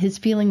about his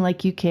feeling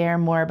like you care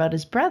more about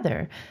his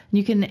brother.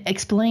 You can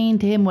explain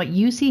to him what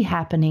you see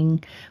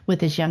happening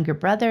with his younger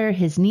brother,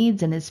 his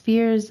needs and his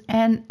fears,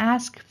 and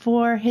ask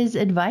for his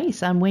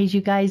advice on ways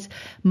you guys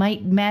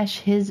might mesh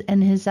his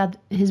and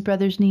his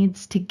brother's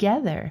needs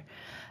together.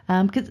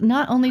 Because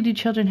not only do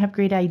children have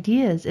great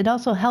ideas, it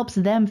also helps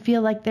them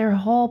feel like they're a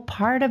whole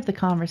part of the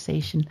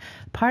conversation,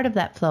 part of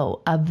that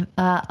flow, of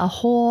a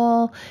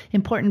whole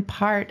important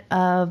part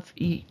of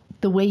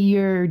the way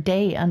your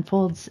day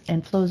unfolds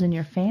and flows in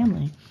your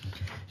family.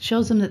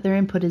 Shows them that their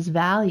input is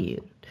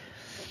valued.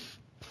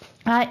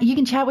 You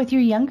can chat with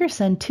your younger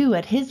son too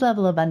at his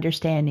level of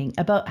understanding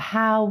about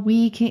how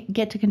we can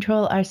get to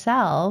control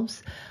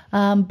ourselves,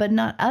 but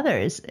not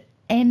others.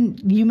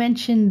 And you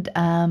mentioned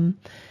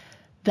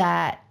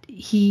that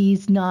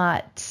he's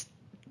not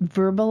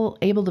able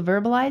to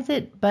verbalize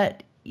it,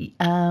 but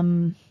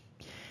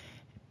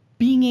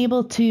being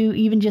able to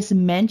even just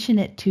mention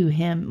it to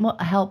him will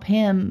help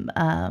him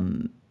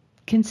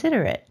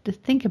consider it, to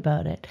think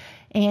about it,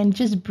 and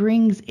just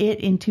brings it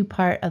into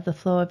part of the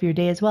flow of your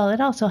day as well. It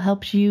also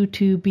helps you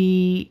to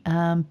be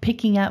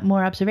picking up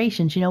more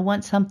observations.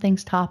 Once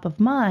something's top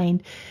of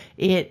mind,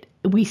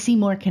 we see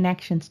more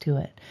connections to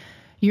it.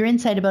 Your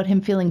insight about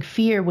him feeling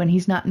fear when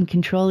he's not in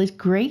control is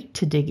great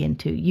to dig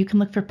into. You can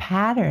look for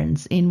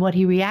patterns in what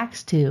he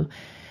reacts to,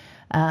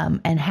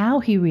 and how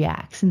he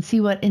reacts, and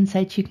see what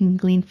insights you can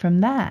glean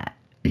from that.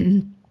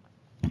 And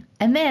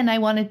then I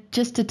wanted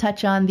just to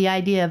touch on the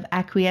idea of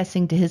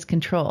acquiescing to his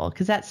control,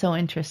 because that's so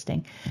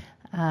interesting.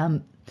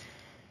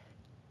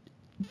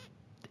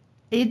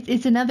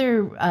 It's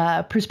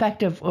another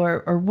perspective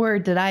or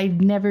word that I've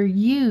never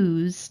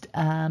used,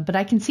 but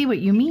I can see what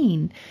you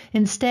mean.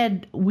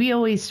 Instead, we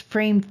always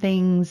frame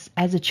things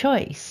as a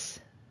choice,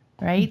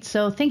 right?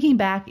 So thinking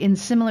back in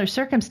similar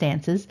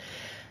circumstances,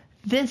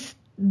 this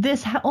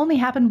only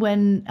happened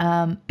when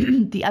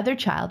the other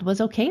child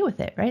was okay with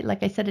it, right?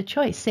 Like I said, a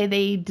choice. Say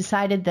they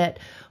decided that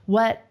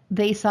what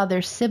they saw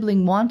their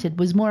sibling wanted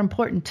was more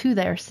important to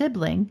their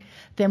sibling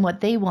than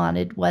what they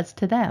wanted was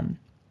to them.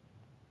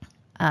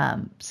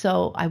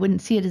 So I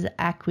wouldn't see it as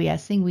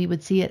acquiescing. We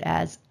would see it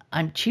as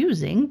I'm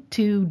choosing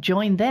to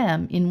join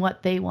them in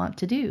what they want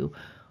to do.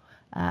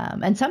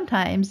 And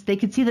sometimes they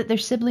could see that their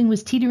sibling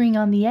was teetering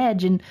on the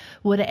edge and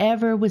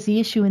whatever was the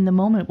issue in the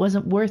moment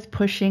wasn't worth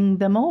pushing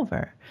them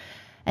over.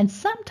 And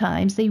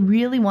sometimes they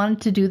really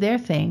wanted to do their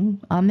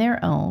thing on their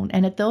own.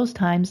 And at those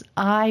times,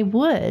 I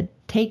would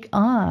take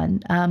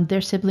on their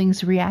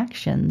siblings'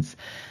 reactions,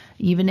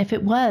 even if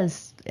it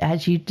was,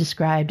 as you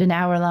described, an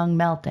hour-long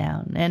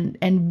meltdown,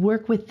 and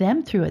work with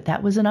them through it.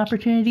 That was an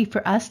opportunity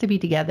for us to be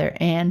together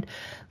and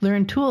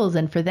learn tools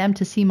and for them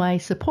to see my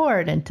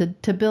support and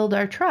to build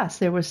our trust.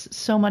 There was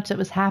so much that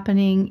was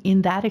happening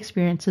in that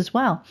experience as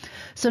well.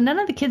 So none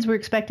of the kids were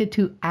expected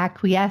to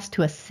acquiesce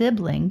to a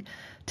sibling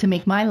to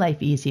make my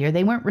life easier.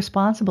 They weren't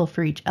responsible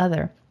for each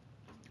other.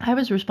 I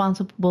was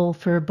responsible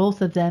for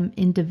both of them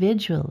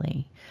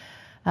individually.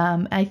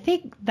 I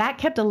think that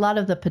kept a lot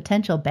of the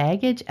potential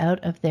baggage out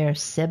of their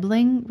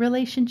sibling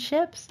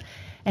relationships.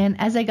 And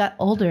as I got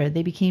older,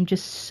 they became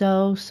just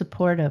so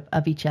supportive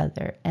of each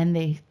other, and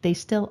they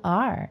still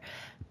are.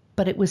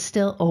 But it was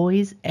still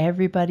always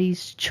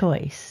everybody's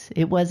choice.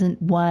 It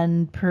wasn't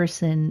one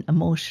person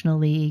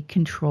emotionally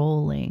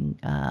controlling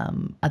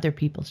other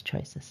people's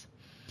choices.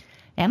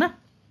 Anna?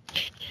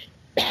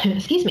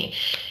 Excuse me.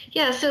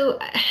 Yeah, so,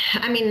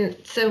 I mean,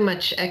 so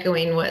much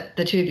echoing what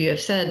the two of you have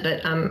said,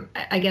 but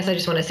I guess I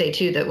just want to say,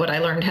 too, that what I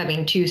learned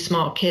having two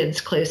small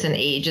kids close in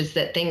age is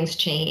that things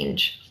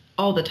change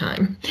all the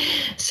time.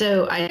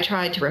 So I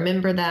tried to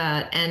remember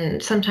that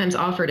and sometimes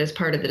offered as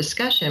part of the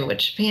discussion,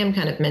 which Pam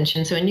kind of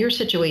mentioned. So in your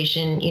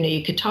situation,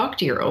 you could talk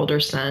to your older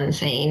son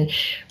saying,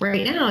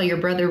 right now, your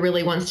brother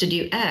really wants to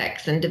do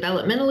X, and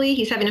developmentally,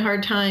 he's having a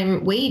hard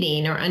time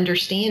waiting or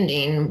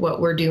understanding what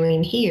we're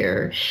doing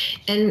here,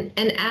 and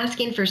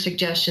asking for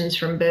suggestions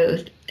from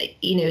both.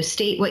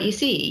 State what you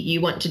see. You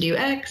want to do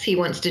X, he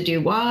wants to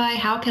do Y.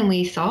 How can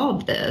we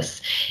solve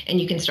this? And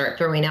you can start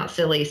throwing out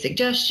silly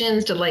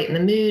suggestions to lighten the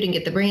mood and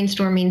get the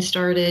brainstorming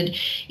started.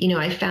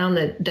 I found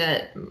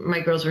that my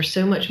girls were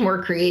so much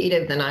more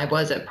creative than I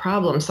was at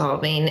problem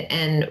solving.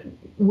 And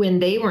when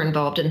they were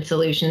involved in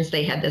solutions,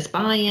 they had this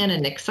buy-in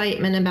and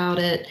excitement about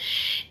it.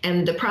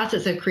 And the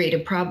process of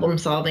creative problem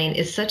solving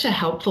is such a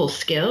helpful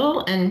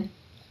skill, and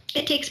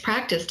it takes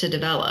practice to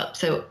develop.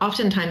 So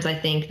oftentimes I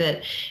think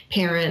that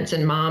parents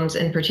and moms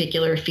in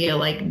particular feel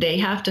like they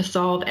have to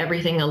solve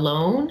everything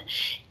alone,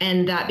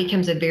 and that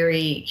becomes a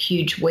very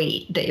huge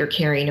weight that you're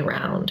carrying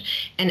around.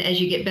 And as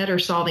you get better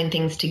solving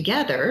things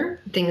together,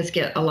 things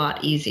get a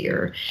lot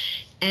easier.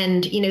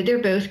 And,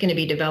 they're both going to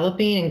be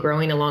developing and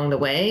growing along the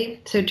way.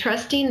 So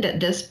trusting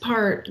that this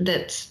part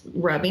that's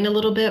rubbing a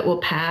little bit will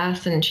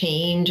pass and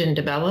change and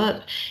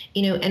develop,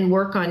 and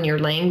work on your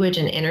language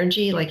and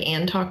energy, like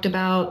Anne talked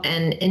about,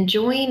 and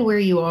enjoying where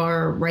you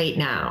are right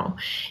now.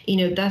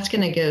 That's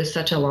going to go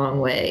such a long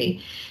way.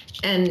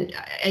 And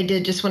I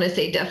did just want to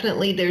say,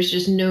 definitely, there's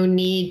just no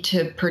need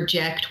to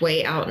project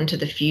way out into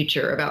the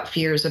future about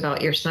fears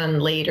about your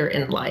son later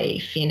in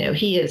life.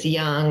 He is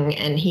young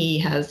and he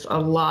has a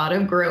lot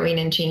of growing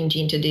and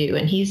changing to do,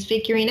 and he's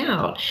figuring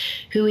out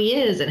who he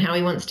is and how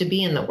he wants to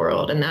be in the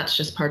world. And that's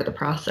just part of the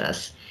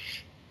process.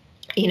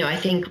 I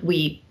think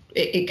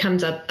it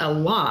comes up a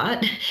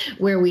lot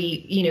where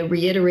we,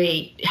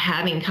 reiterate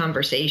having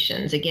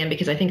conversations again,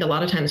 because I think a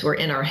lot of times we're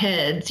in our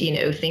heads,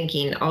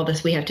 thinking all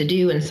this we have to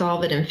do and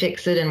solve it and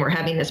fix it, and we're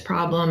having this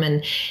problem.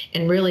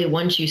 And really,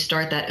 once you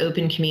start that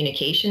open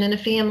communication in a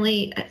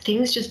family,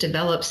 things just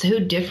develop so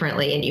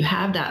differently, and you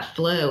have that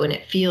flow, and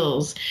it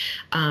feels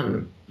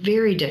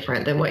very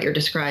different than what you're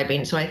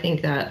describing. So I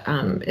think that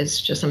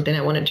is just something I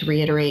wanted to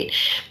reiterate.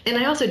 And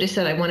I also just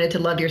said I wanted to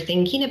love your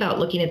thinking about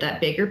looking at that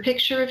bigger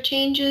picture of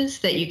changes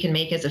that you can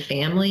make as a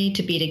family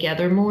to be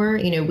together more.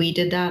 We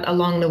did that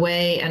along the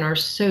way and are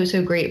so,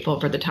 so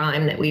grateful for the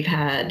time that we've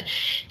had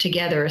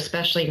together,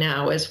 especially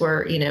now as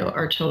we're,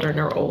 our children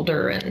are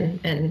older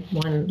and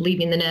one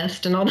leaving the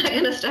nest and all that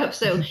kind of stuff.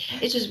 So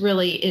it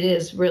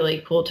is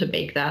really cool to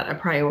make that a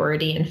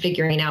priority and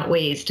figuring out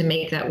ways to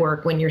make that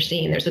work when you're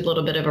seeing there's a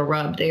little bit of a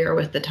rub there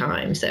with the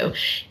time. So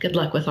good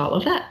luck with all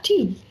of that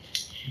too.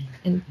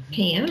 And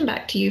Pam,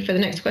 back to you for the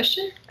next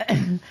question.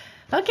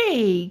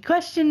 Okay,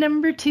 question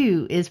number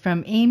 2 is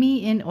from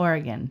Amy in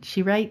Oregon.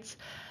 She writes,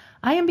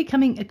 I am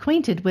becoming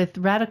acquainted with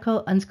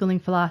radical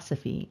unschooling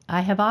philosophy. I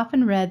have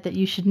often read that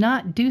you should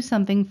not do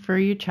something for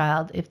your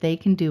child if they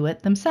can do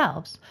it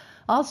themselves.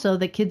 Also,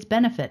 that kids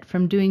benefit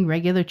from doing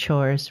regular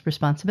chores,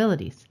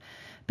 responsibilities.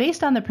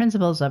 Based on the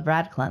principles of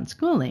radical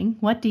unschooling,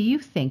 what do you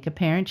think a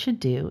parent should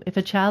do if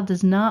a child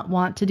does not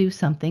want to do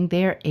something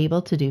they are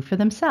able to do for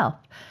themselves?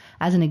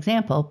 As an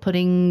example,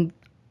 putting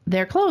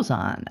their clothes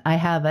on. I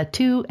have a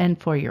 2 and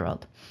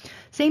 4-year-old.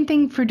 Same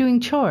thing for doing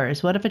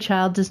chores. What if a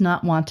child does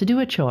not want to do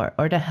a chore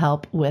or to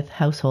help with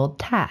household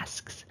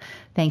tasks?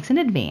 Thanks in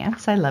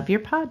advance. I love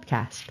your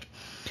podcast.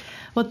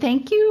 Well,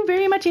 thank you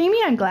very much, Amy.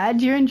 I'm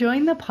glad you're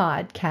enjoying the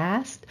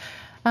podcast.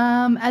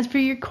 As for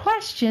your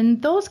question,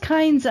 those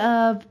kinds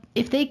of,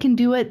 if they can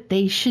do it,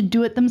 they should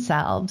do it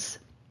themselves.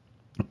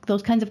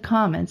 Those kinds of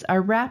comments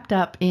are wrapped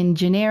up in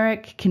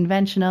generic,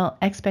 conventional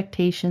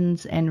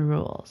expectations and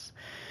rules.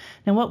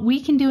 Now, what we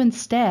can do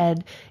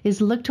instead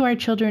is look to our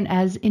children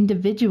as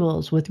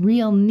individuals with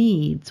real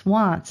needs,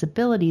 wants,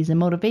 abilities, and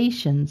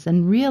motivations,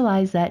 and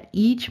realize that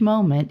each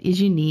moment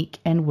is unique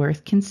and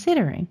worth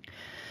considering.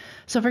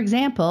 So, for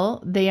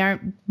example, they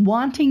aren't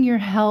wanting your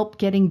help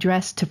getting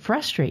dressed to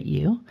frustrate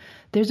you.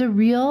 There's a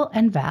real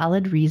and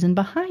valid reason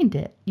behind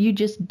it. You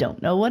just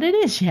don't know what it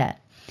is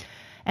yet.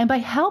 And by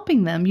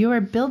helping them, you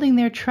are building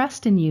their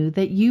trust in you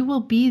that you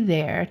will be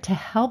there to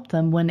help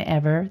them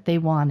whenever they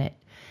want it.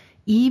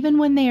 Even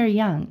when they are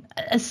young,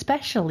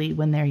 especially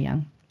when they're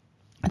young.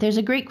 There's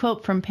a great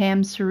quote from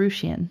Pam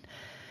Sarushian.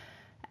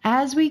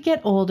 As we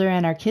get older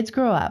and our kids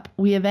grow up,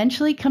 we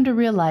eventually come to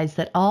realize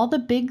that all the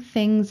big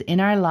things in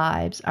our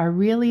lives are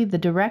really the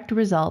direct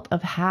result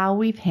of how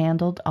we've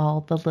handled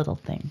all the little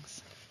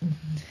things.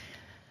 Mm-hmm.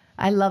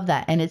 I love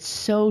that. And it's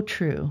so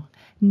true.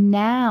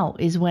 Now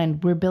is when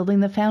we're building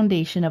the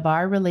foundation of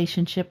our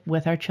relationship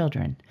with our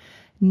children.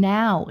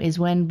 Now is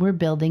when we're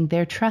building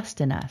their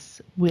trust in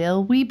us.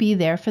 Will we be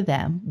there for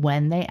them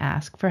when they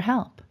ask for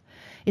help?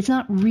 It's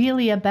not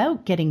really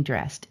about getting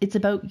dressed. It's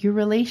about your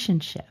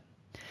relationship.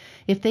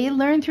 If they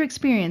learn through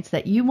experience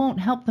that you won't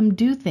help them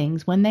do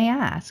things when they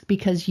ask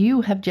because you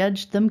have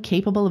judged them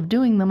capable of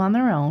doing them on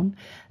their own,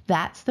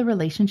 that's the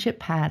relationship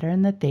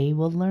pattern that they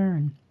will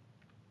learn.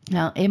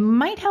 Now, it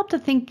might help to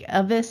think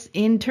of this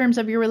in terms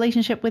of your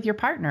relationship with your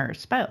partner or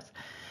spouse.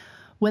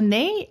 When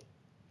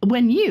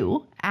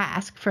you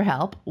ask for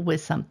help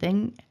with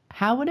something,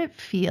 how would it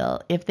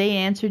feel if they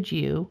answered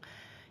you,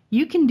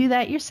 "You can do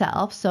that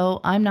yourself, so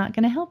I'm not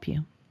going to help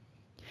you"?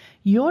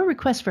 Your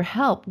request for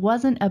help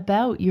wasn't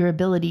about your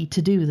ability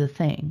to do the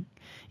thing.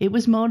 It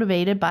was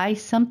motivated by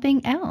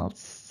something else,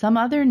 some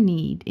other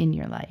need in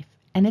your life.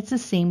 And it's the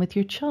same with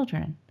your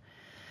children.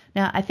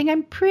 Now, I think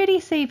I'm pretty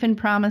safe in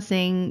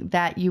promising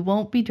that you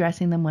won't be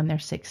dressing them when they're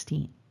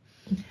 16.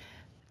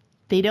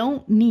 They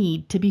don't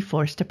need to be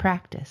forced to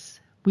practice.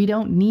 We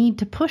don't need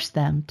to push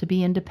them to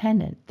be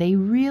independent. They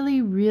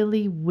really,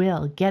 really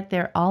will get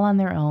there all on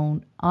their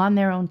own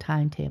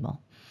timetable.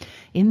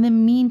 In the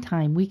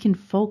meantime, we can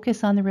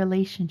focus on the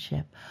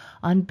relationship,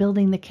 on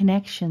building the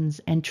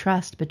connections and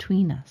trust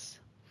between us.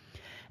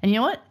 And you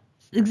know what?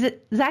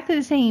 Exactly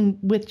the same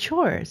with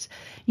chores.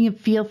 You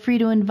feel free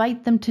to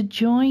invite them to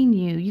join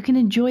you. You can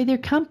enjoy their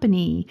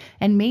company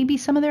and maybe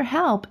some of their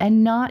help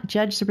and not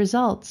judge the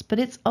results. But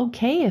it's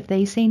okay if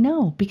they say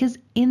no, because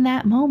in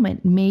that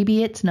moment,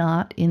 maybe it's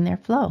not in their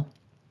flow.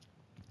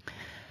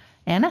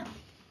 Anna?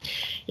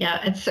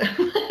 Yeah, it's so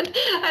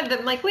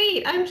I'm like,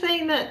 wait, I'm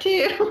saying that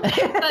too. But,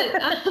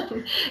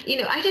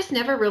 I just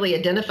never really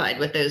identified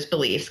with those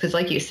beliefs because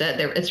like you said,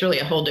 it's really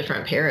a whole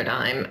different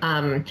paradigm.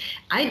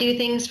 I do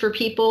things for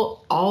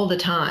people all the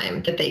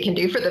time that they can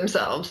do for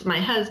themselves. My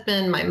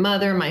husband, my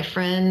mother, my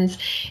friends.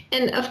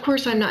 And of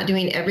course, I'm not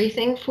doing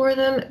everything for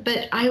them,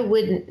 but I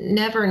would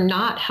never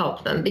not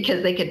help them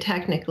because they could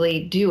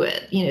technically do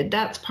it.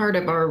 That's part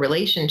of our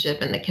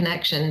relationship and the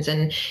connections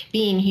and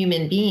being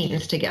human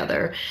beings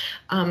together.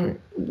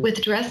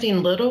 With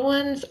dressing little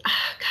ones,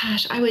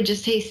 gosh, I would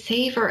just say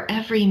savor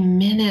every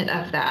minute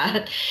of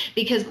that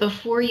because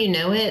before you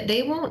know it,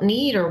 they won't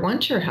need or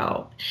want your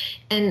help.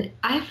 And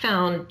I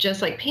found,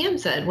 just like Pam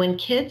said, when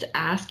kids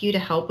ask you to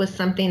help with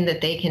something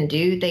that they can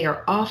do, they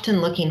are often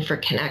looking for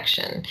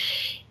connection.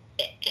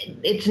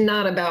 It's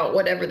not about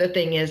whatever the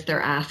thing is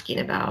they're asking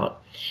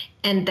about.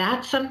 And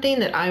that's something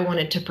that I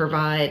wanted to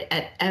provide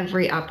at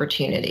every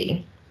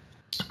opportunity.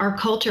 Our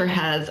culture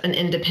has an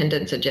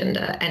independence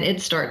agenda, and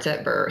it starts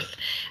at birth.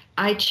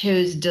 I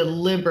chose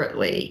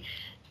deliberately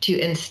to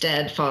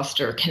instead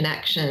foster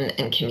connection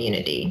and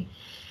community.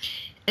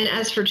 And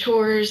as for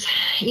chores,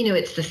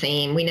 it's the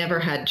same. We never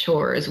had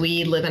chores.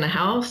 We live in a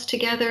house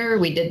together.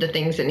 We did the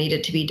things that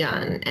needed to be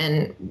done.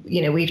 And,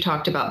 we've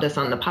talked about this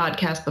on the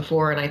podcast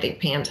before, and I think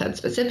Pam's had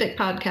specific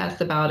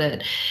podcasts about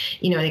it.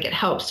 I think it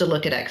helps to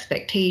look at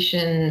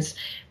expectations,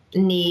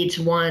 needs,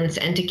 wants,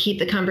 and to keep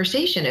the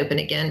conversation open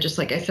again. Just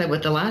like I said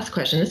with the last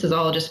question, this is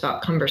all just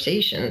about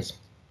conversations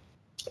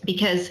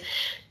because,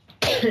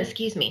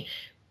 excuse me,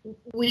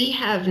 we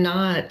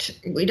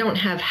don't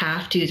have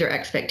have-tos or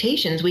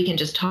expectations. We can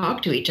just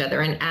talk to each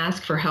other and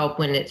ask for help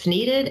when it's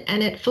needed,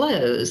 and it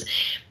flows.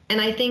 And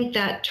I think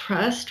that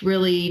trust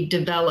really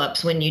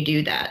develops when you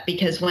do that,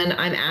 because when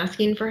I'm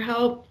asking for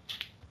help,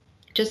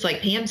 just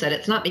like Pam said,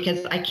 it's not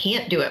because I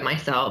can't do it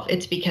myself.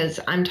 It's because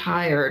I'm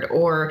tired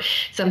or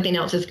something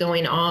else is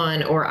going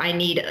on or I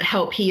need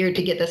help here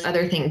to get this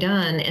other thing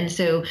done. And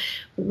so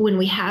when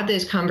we have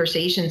those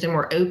conversations and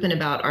we're open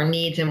about our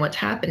needs and what's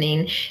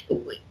happening,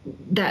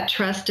 that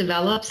trust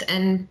develops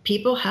and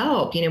people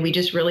help. We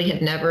just really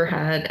have never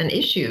had an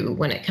issue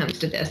when it comes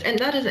to this. And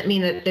that doesn't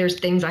mean that there's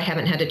things I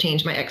haven't had to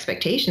change my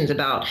expectations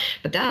about,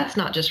 but that's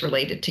not just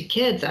related to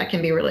kids. That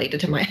can be related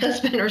to my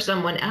husband or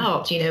someone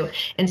else,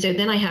 And so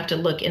then I have to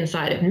look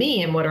inside of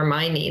me and what are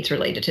my needs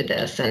related to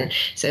this. And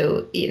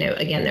so,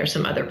 again, there's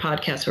some other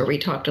podcasts where we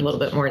talked a little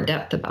bit more in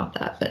depth about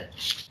that, but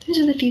those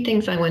are the few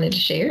things I wanted to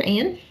share.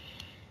 Anne?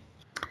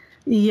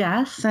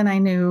 Yes, and I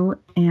knew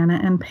Anna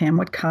and Pam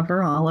would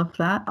cover all of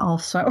that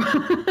also.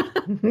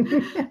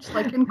 It's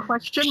like in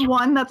question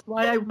 1, that's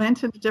why I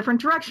went in a different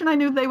direction. I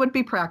knew they would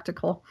be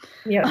practical.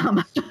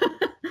 Yeah.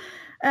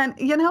 And,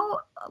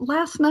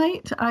 last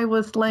night I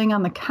was laying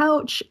on the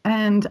couch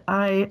and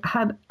I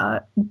had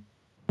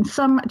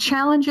some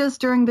challenges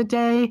during the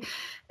day,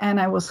 and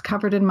I was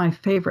covered in my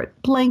favorite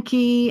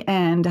blankie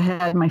and I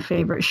had my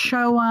favorite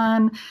show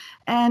on,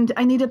 and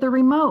I needed the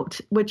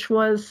remote, which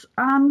was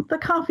on the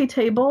coffee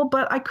table,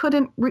 but I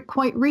couldn't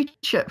quite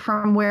reach it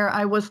from where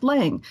I was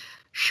laying.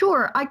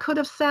 Sure, I could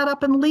have sat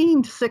up and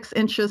leaned 6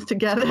 inches to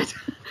get it.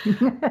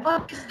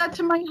 But I said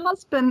to my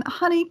husband,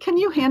 honey, can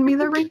you hand me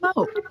the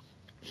remote?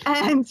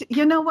 And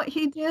you know what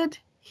he did?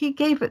 He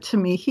gave it to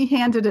me. He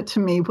handed it to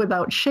me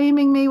without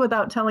shaming me,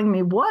 without telling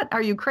me, what,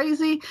 are you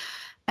crazy?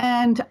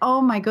 And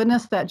oh my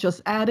goodness, that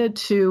just added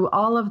to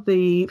all of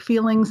the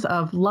feelings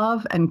of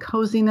love and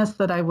coziness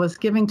that I was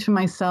giving to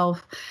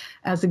myself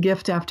as a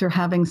gift after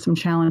having some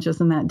challenges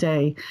in that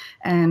day.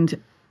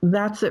 And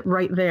that's it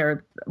right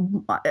there.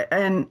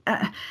 And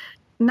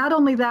not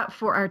only that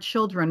for our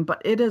children,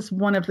 but it is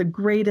one of the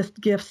greatest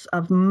gifts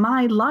of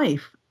my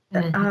life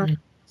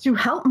to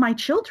help my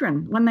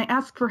children when they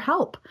ask for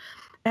help.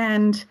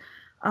 And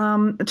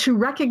to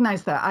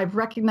recognize that. I've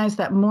recognized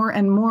that more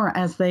and more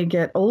as they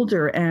get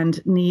older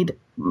and need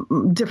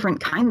different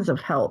kinds of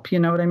help. You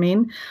know what I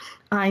mean?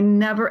 I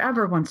never,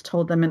 ever once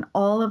told them in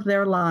all of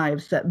their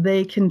lives that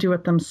they can do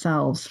it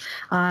themselves.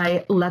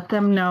 I let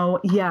them know,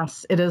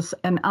 yes, it is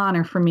an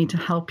honor for me to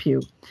help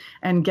you.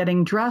 And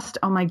getting dressed,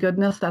 oh my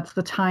goodness, that's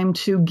the time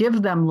to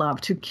give them love,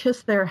 to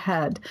kiss their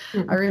head.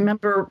 Mm-hmm. I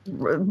remember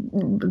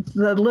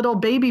the little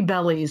baby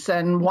bellies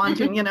and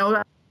wanting,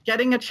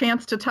 getting a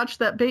chance to touch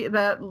that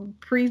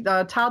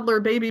toddler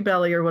baby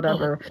belly or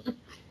whatever.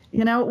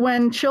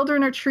 When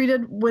children are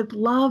treated with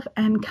love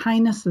and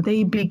kindness,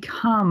 they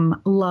become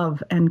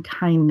love and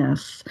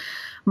kindness.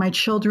 My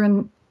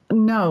children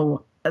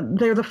know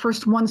they're the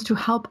first ones to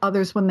help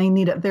others when they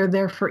need it. They're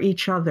there for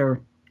each other.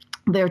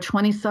 They're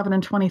 27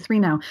 and 23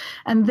 now,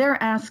 and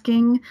they're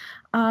asking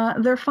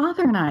their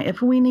father and I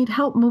if we need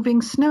help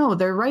moving snow.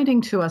 They're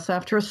writing to us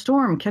after a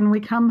storm. Can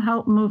we come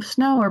help move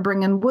snow or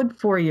bring in wood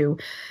for you?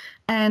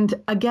 And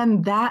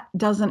again, that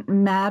doesn't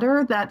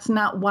matter. That's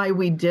not why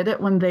we did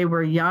it when they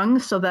were young,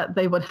 so that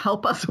they would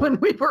help us when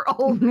we were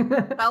old.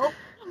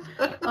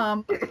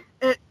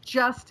 It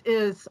just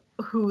is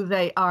who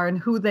they are and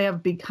who they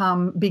have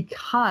become,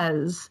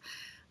 because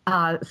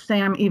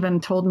Sam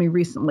even told me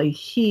recently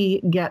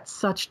he gets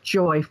such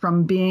joy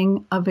from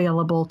being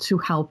available to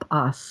help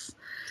us.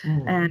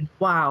 And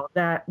wow,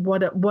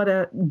 what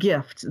a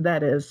gift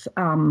that is.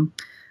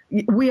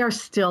 We are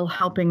still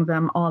helping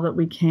them all that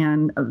we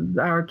can.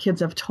 Our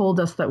kids have told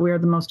us that we are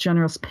the most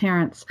generous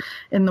parents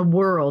in the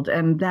world,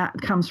 and that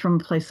comes from a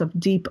place of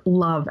deep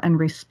love and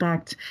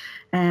respect,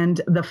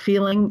 and the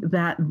feeling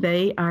that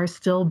they are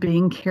still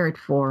being cared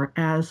for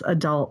as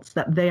adults,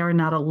 that they are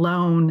not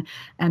alone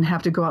and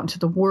have to go out into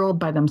the world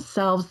by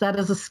themselves. That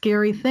is a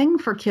scary thing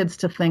for kids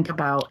to think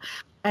about.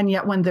 And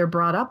yet when they're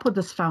brought up with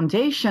this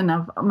foundation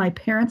of my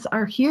parents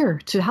are here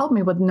to help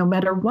me with no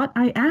matter what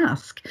I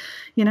ask,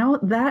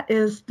 that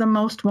is the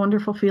most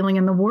wonderful feeling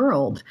in the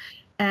world.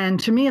 And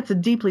to me, it's a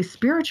deeply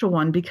spiritual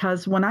one,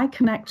 because when I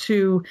connect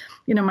to,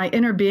 my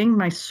inner being,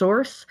 my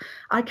source,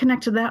 I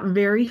connect to that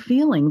very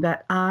feeling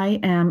that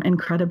I am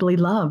incredibly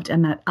loved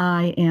and that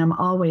I am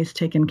always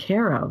taken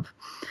care of.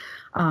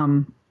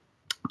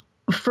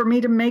 For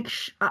me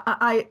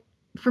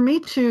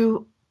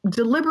to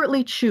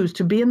deliberately choose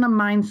to be in the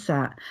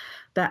mindset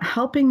that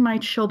helping my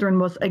children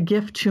was a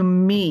gift to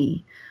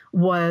me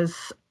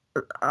was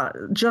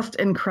just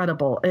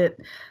incredible. It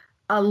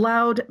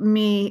allowed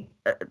me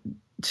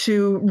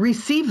to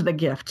receive the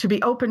gift, to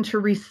be open to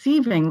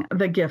receiving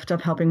the gift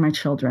of helping my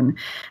children.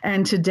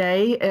 And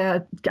today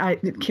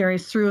it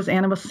carries through, as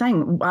Anna was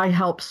saying, I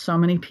help so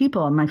many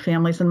people. My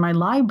family's in my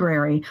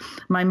library.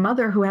 My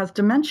mother, who has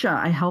dementia,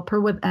 I help her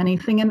with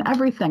anything and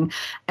everything.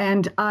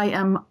 And I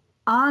am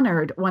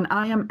honored when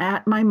I am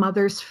at my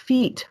mother's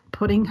feet,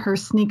 putting her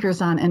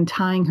sneakers on and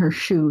tying her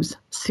shoes.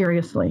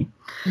 Seriously.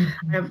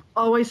 Mm-hmm. I've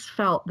always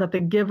felt that the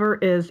giver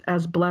is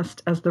as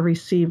blessed as the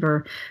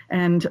receiver.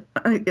 And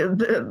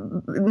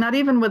not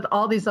even with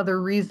all these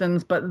other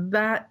reasons, but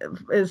that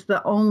is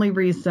the only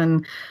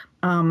reason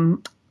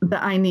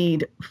that I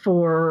need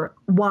for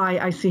why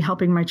I see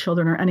helping my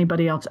children or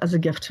anybody else as a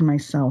gift to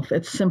myself.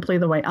 It's simply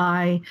the way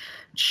I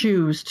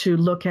choose to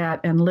look at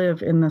and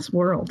live in this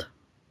world.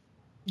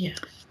 Yeah.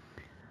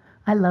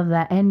 I love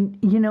that. And,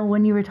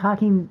 when you were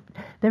talking,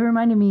 that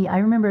reminded me, I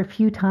remember a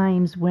few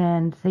times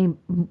when, say,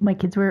 my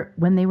kids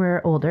when they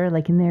were older,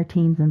 like in their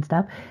teens and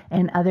stuff,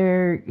 and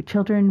other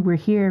children were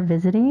here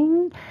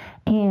visiting.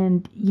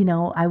 And,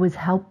 I was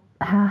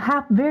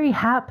very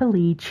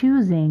happily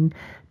choosing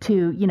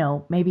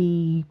to,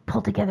 maybe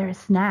pull together a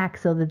snack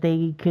so that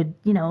they could,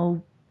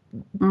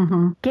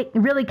 get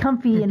really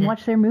comfy and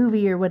watch their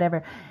movie or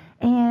whatever.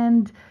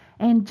 And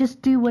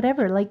just do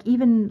whatever, like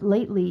even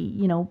lately,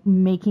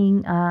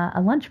 making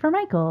a lunch for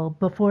Michael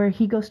before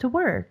he goes to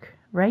work,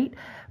 right?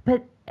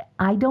 But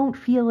I don't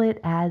feel it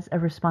as a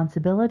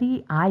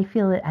responsibility. I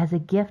feel it as a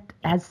gift,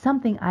 as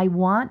something I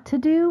want to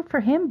do for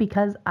him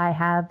because I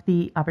have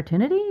the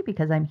opportunity,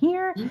 because I'm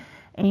here.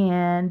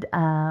 And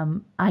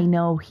I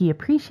know he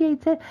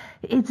appreciates it.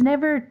 It's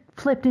never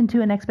flipped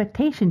into an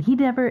expectation. He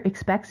never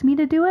expects me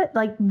to do it.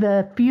 Like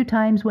the few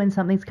times when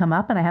something's come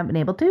up and I haven't been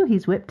able to,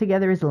 he's whipped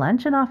together his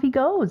lunch and off he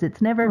goes.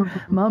 It's never,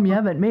 Mom, you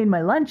haven't made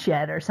my lunch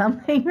yet or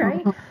something,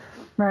 right?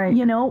 Right.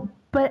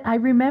 But I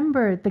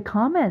remember the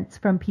comments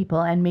from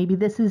people, and maybe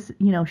this is,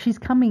 she's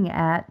coming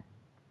at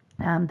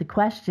the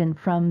question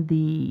from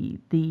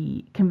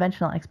the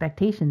conventional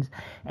expectations,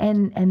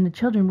 and the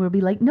children will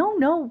be like,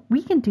 no,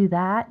 we can do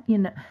that,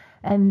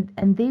 and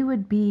they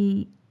would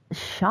be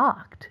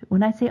shocked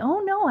when I say, oh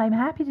no, I'm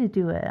happy to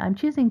do it, I'm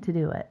choosing to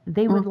do it.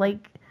 They would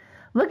like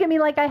look at me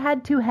like I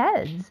had two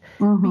heads,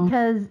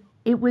 because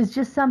it was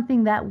just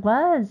something that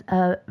was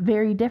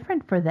very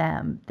different for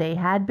them. They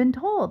had been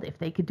told if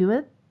they could do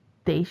it,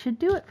 they should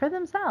do it for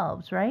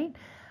themselves, right?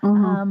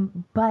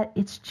 But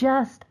it's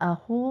just a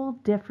whole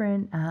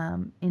different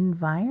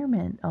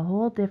environment, a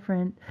whole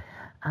different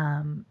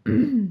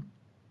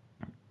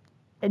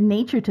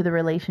nature to the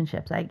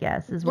relationships, I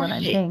guess, is what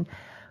I'm saying.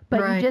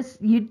 But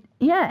you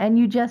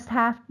just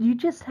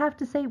have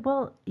to say,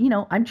 well,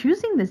 I'm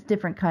choosing this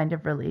different kind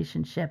of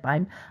relationship.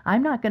 I'm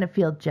not going to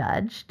feel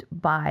judged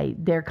by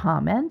their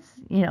comments,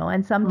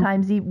 and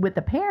sometimes with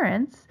the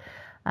parents,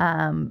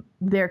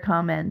 their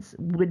comments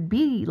would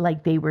be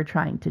like they were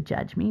trying to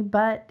judge me,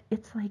 but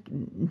it's like,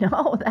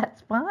 no,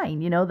 that's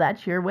fine.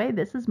 That's your way.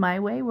 This is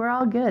my way. We're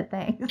all good.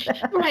 Thanks.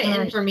 Right.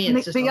 And for me,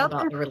 it's just all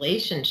about the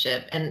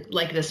relationship. And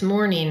like this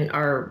morning,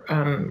 our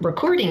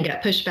recording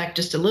got pushed back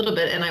just a little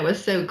bit. And I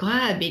was so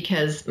glad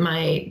because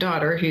my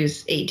daughter,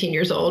 who's 18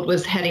 years old,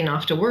 was heading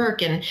off to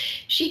work, and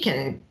she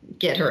can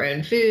get her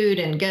own food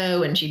and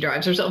go, and she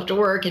drives herself to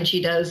work, and she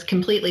does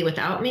completely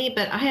without me.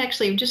 But I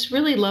actually just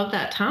really love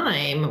that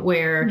time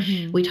where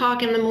we talk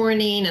in the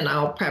morning, and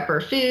I'll prep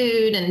her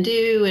food and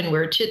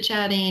we're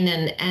chit-chatting,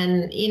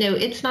 and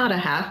it's not a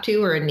have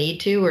to or a need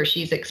to or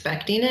she's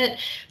expecting it,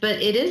 but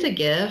it is a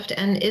gift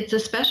and it's a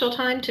special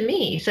time to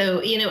me.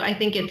 So I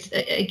think it's,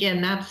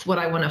 again, that's what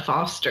I want to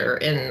foster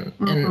in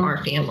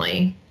our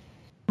family.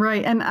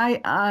 Right. And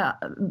I,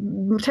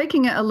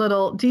 taking it a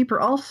little deeper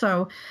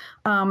also,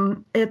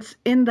 it's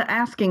in the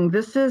asking.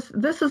 This is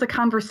a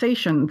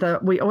conversation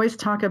that we always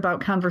talk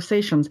about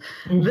conversations.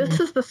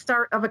 This is the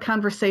start of a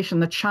conversation,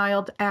 the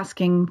child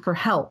asking for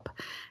help.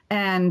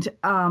 And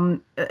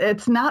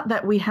it's not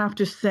that we have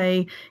to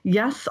say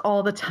yes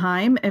all the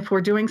time if we're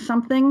doing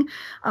something,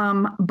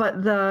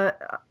 but the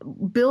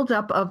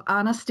buildup of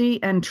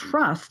honesty and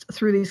trust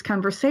through these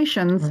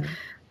conversations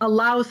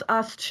allows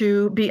us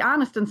to be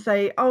honest and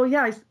say, oh,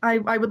 yeah,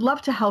 I would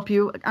love to help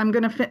you.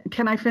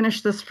 Can I finish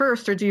this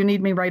first, or do you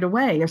need me right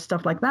away, or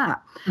stuff like that?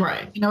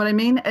 Right. You know what I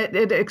mean?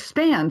 It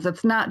expands.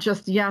 It's not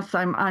just, yes,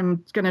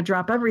 I'm going to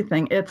drop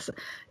everything. It's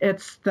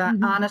the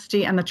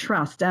honesty and the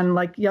trust. And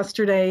like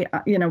yesterday,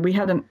 we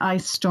had an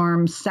ice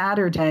storm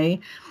Saturday,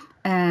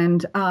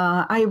 and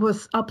I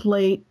was up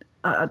late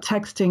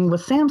texting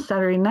with Sam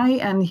Saturday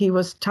night, and he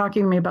was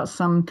talking to me about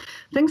some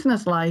things in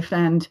his life,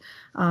 and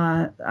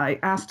I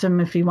asked him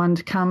if he wanted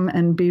to come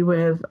and be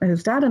with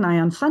his dad and I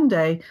on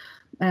Sunday,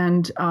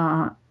 and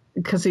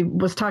because he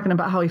was talking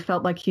about how he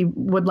felt like he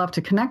would love to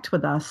connect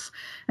with us.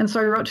 And so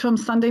I wrote to him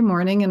Sunday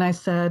morning, and I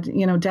said,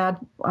 Dad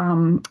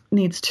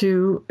needs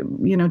to,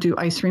 do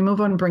ice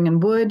removal and bring in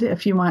wood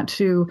if you want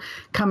to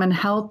come and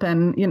help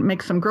and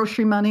make some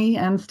grocery money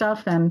and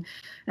stuff. And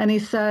he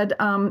said,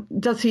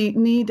 does he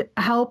need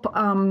help?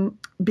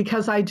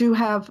 Because I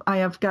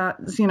have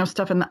got,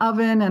 stuff in the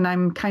oven, and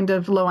I'm kind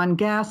of low on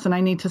gas, and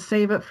I need to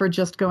save it for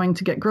just going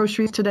to get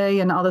groceries today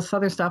and all this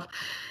other stuff.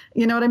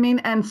 You know what I mean?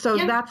 And so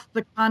that's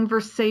the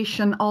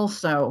conversation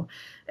also.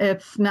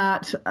 It's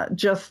not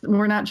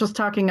we're not just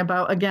talking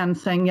about, again,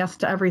 saying yes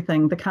to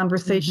everything. The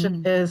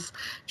conversation is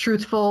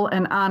truthful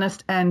and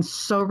honest and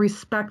so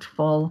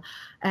respectful,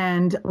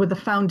 and with a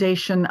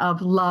foundation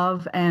of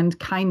love and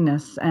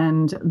kindness.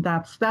 And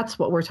that's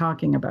what we're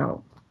talking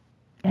about.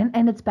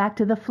 And it's back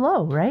to the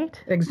flow, right?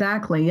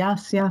 Exactly.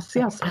 Yes. Yeah.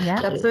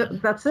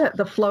 That's it.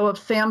 The flow of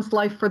Sam's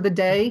life for the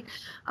day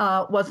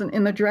wasn't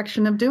in the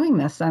direction of doing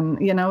this. And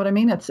you know what I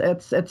mean? It's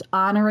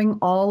honoring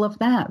all of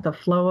that, the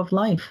flow of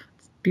life.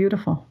 It's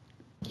beautiful.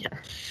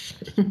 Yes.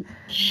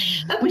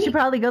 We should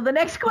probably go to the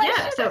next question.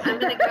 Yeah, so I'm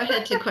going to go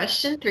ahead to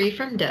question 3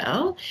 from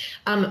Dell.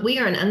 We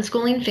are an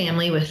unschooling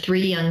family with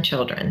 3 young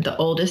children, the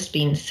oldest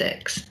being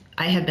 6.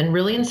 I have been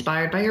really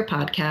inspired by your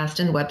podcast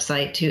and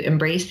website to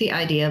embrace the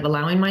idea of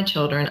allowing my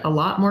children a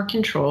lot more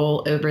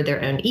control over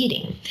their own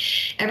eating.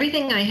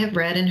 Everything I have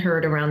read and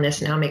heard around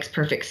this now makes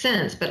perfect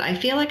sense, but I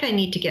feel like I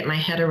need to get my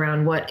head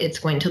around what it's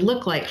going to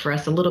look like for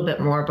us a little bit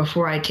more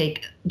before I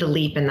take the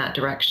leap in that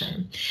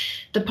direction.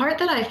 The part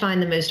that I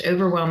find the most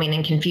overwhelming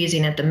and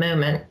confusing at the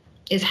moment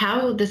is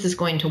how this is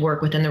going to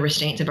work within the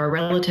restraints of our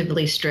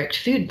relatively strict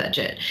food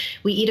budget.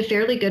 We eat a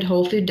fairly good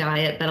whole food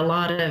diet, but a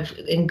lot of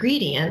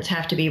ingredients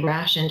have to be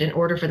rationed in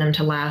order for them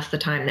to last the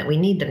time that we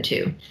need them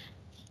to.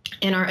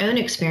 In our own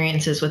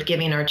experiences with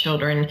giving our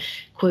children,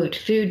 quote,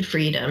 food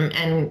freedom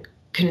and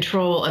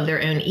control of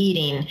their own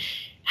eating,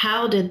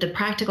 how did the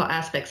practical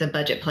aspects of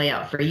budget play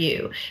out for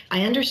you?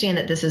 I understand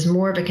that this is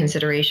more of a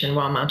consideration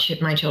while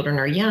my children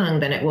are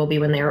young than it will be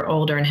when they are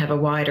older and have a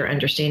wider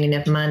understanding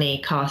of money,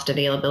 cost,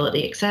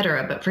 availability,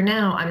 etc. But for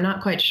now, I'm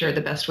not quite sure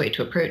the best way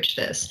to approach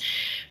this.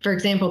 For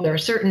example, there are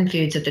certain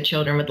foods that the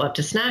children would love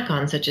to snack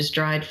on, such as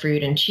dried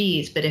fruit and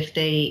cheese, but if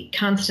they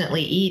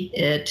constantly eat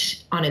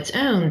it on its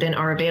own, then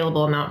our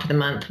available amount for the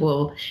month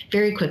will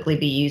very quickly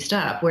be used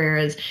up.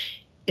 Whereas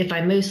if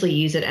I mostly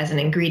use it as an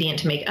ingredient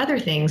to make other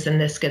things, then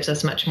this gives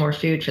us much more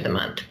food for the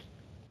month.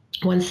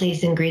 Once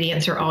these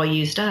ingredients are all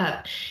used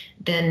up,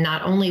 then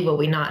not only will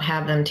we not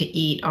have them to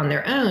eat on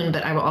their own,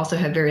 but I will also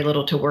have very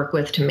little to work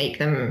with to make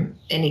them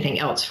anything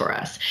else for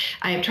us.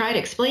 I have tried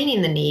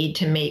explaining the need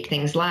to make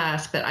things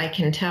last, but I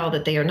can tell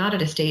that they are not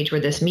at a stage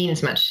where this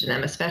means much to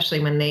them, especially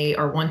when they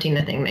are wanting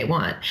the thing they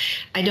want.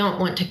 I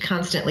don't want to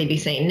constantly be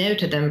saying no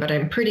to them, but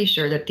I'm pretty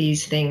sure that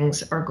these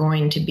things are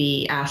going to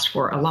be asked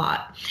for a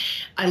lot.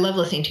 I love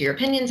listening to your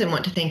opinions and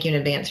want to thank you in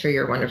advance for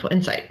your wonderful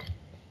insight.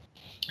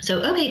 So,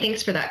 okay,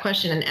 thanks for that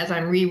question. And as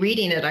I'm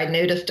rereading it, I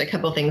noticed a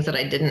couple things that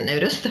I didn't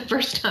notice the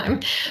first time.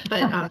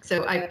 But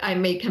so I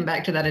may come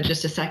back to that in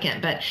just a second.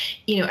 But,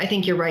 I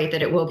think you're right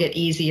that it will get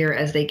easier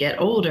as they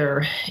get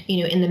older.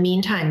 In the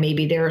meantime,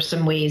 maybe there are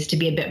some ways to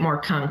be a bit more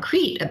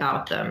concrete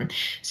about them.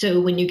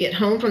 So when you get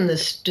home from the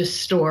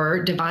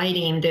store,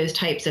 dividing those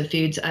types of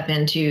foods up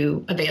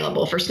into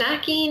available for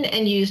snacking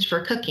and used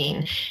for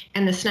cooking.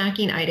 And the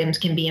snacking items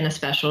can be in a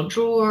special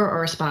drawer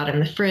or a spot in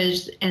the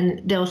fridge, and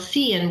they'll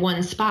see in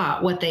one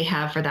spot what they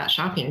have for that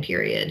shopping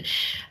period.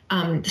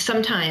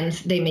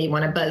 Sometimes they may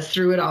want to buzz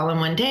through it all in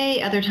one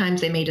day. Other times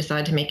they may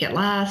decide to make it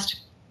last.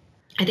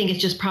 I think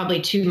it's just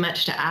probably too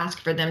much to ask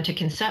for them to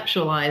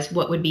conceptualize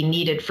what would be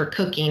needed for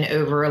cooking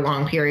over a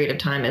long period of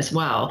time as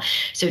well.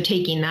 So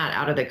taking that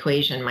out of the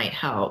equation might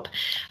help.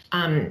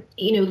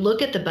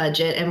 Look at the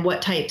budget and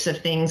what types of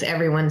things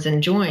everyone's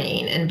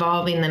enjoying,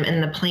 involving them in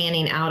the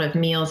planning out of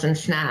meals and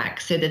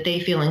snacks so that they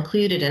feel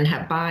included and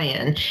have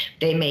buy-in.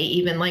 They may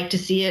even like to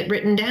see it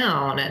written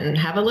down and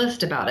have a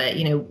list about it.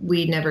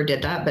 We never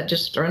did that, but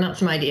just throwing out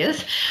some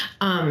ideas.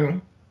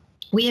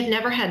 We have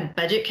never had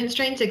budget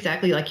constraints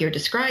exactly like you're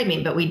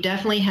describing, but we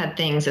definitely had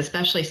things,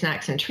 especially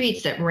snacks and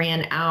treats, that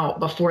ran out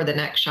before the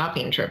next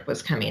shopping trip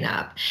was coming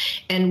up.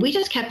 And we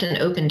just kept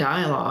an open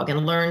dialogue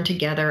and learned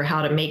together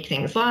how to make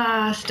things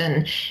last.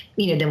 And,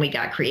 then we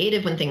got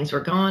creative when things were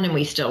gone and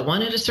we still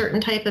wanted a certain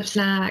type of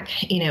snack.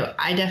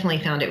 I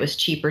definitely found it was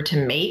cheaper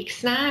to make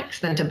snacks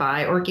than to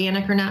buy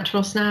organic or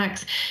natural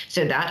snacks.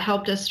 So that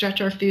helped us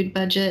stretch our food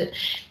budget.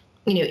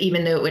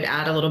 Even though it would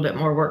add a little bit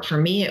more work for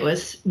me, it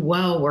was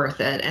well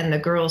worth it. And the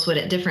girls would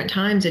at different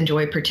times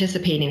enjoy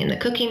participating in the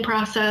cooking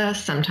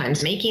process,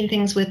 sometimes making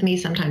things with me,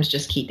 sometimes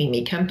just keeping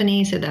me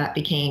company. So that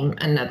became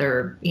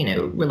another,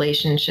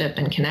 relationship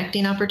and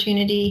connecting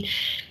opportunity.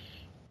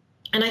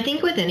 And I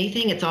think with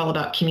anything, it's all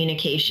about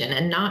communication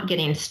and not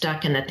getting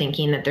stuck in the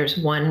thinking that there's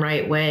one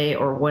right way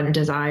or one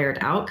desired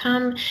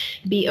outcome.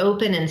 Be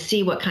open and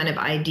see what kind of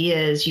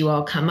ideas you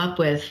all come up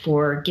with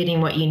for getting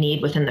what you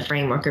need within the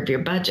framework of your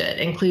budget,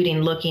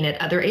 including looking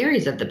at other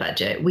areas of the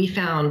budget. We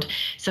found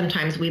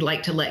sometimes we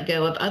like to let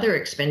go of other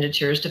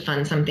expenditures to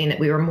fund something that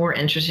we were more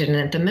interested in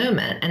at the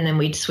moment, and then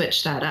we'd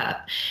switch that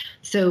up.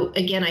 So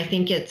again, I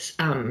think it's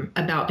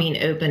about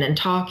being open and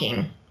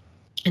talking.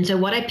 And so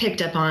what I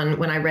picked up on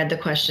when I read the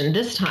question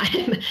this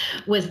time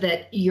was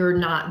that you're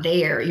not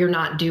there, you're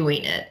not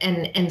doing it.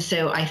 And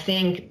so I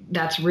think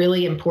that's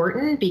really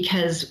important,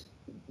 because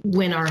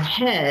when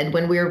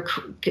we're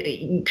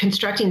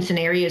constructing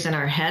scenarios in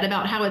our head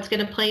about how it's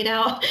going to play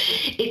out,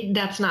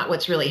 that's not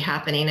what's really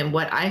happening. And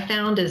what I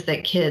found is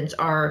that kids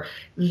are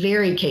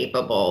very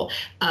capable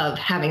of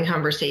having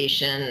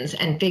conversations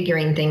and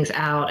figuring things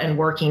out and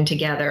working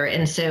together.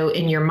 And so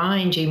in your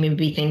mind, you may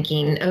be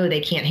thinking, oh,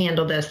 they can't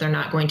handle this, they're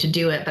not going to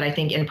do it. But I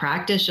think in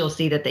practice, you'll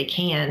see that they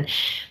can.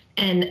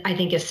 And I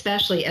think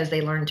especially as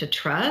they learn to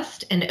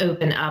trust and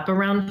open up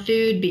around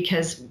food,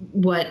 because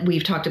what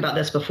we've talked about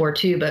this before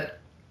too, but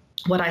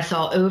what I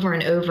saw over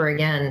and over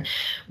again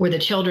were the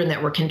children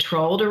that were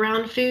controlled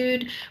around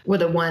food were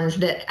the ones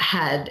that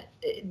had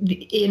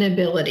the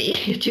inability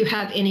to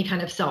have any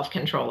kind of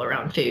self-control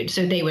around food.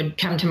 So they would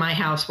come to my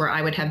house where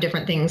I would have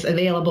different things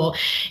available,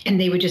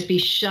 and they would just be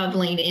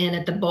shoveling in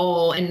at the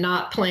bowl and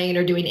not playing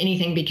or doing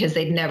anything because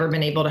they'd never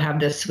been able to have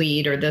this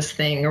sweet or this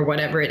thing or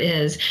whatever it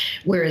is.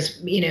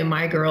 Whereas,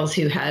 my girls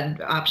who had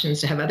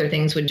options to have other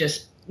things would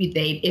just,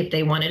 if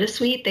they wanted a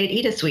sweet, they'd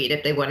eat a sweet.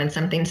 If they wanted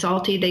something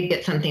salty, they'd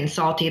get something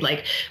salty.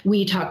 Like,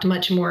 we talked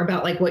much more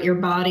about like what your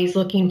body's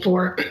looking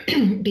for,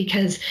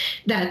 because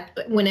that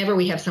whenever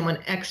we have someone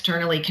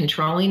externally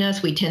controlling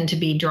us, we tend to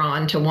be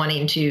drawn to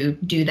wanting to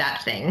do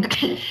that thing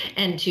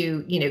and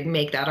to,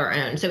 make that our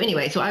own. So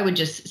anyway, so I would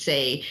just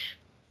say,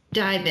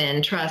 dive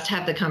in, trust,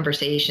 have the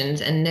conversations,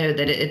 and know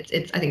that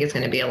I think it's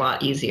going to be a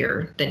lot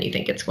easier than you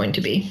think it's going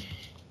to be.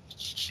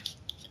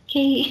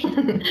 Okay.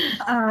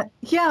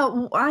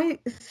 I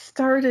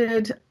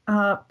started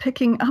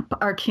picking up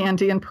our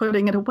candy and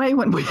putting it away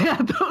when we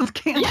had those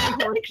candy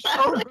works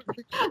over,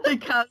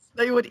 because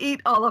they would eat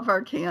all of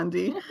our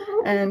candy,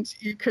 and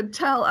you could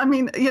tell. I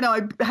mean,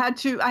 I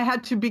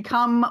had to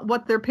become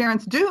what their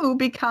parents do,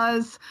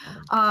 because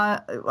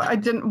I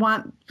didn't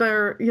want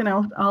their,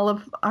 all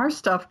of our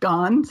stuff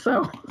gone.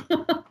 So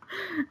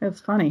it's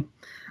funny.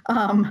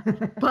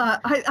 But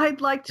I'd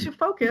like to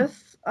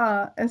focus,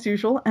 as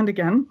usual, and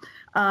again,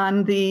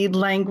 on the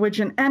language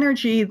and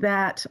energy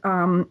that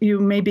you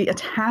may be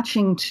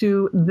attaching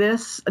to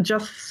this,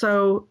 just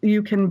so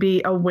you can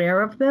be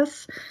aware of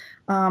this.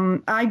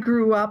 I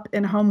grew up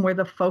in a home where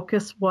the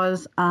focus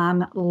was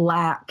on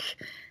lack,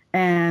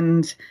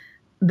 and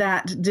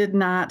that did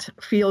not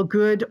feel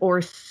good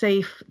or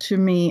safe to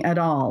me at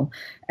all.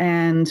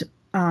 And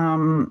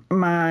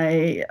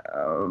my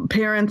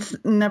parents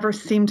never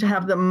seemed to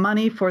have the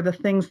money for the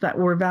things that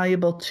were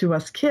valuable to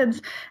us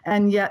kids,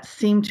 and yet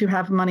seemed to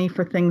have money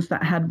for things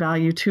that had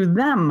value to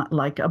them,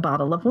 like a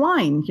bottle of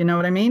wine. You know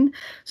what I mean?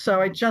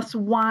 So I just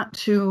want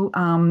to,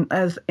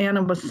 as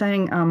Anna was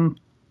saying,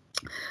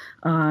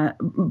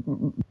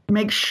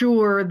 make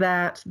sure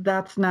that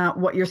that's not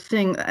what you're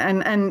seeing,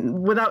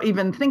 and without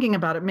even thinking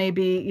about it,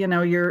 maybe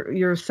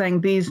you're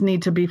saying these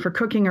need to be for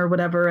cooking or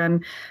whatever,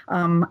 and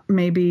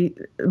maybe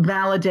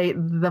validate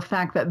the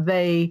fact that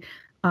they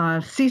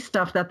see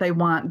stuff that they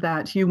want,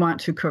 that you want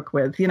to cook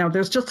with.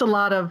 There's just a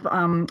lot of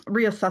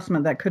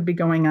reassessment that could be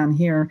going on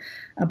here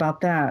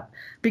about that,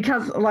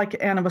 because like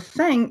Anna was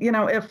saying,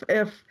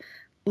 if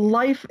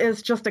life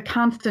is just a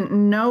constant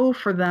no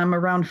for them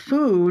around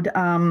food,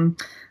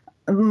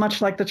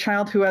 much like the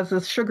child who has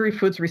his sugary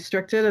foods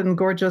restricted and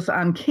gorgeous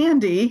on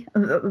candy,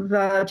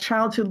 the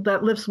child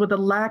that lives with a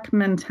lack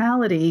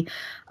mentality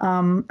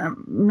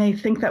may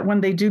think that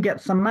when they do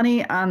get some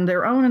money on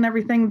their own and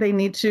everything, they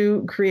need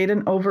to create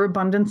an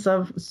overabundance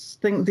of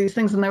these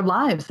things in their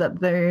lives that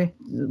they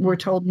were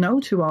told no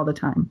to all the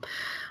time.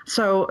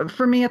 So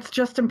for me, it's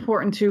just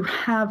important to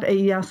have a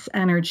yes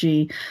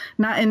energy.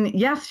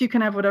 Yes, you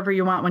can have whatever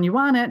you want when you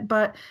want it,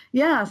 but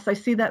yes, I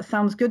see that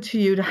sounds good to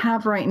you to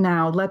have right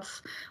now.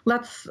 Let's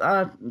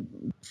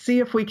see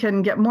if we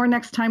can get more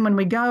next time when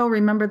we go.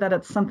 Remember that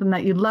it's something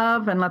that you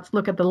love, and let's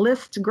look at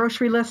the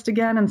grocery list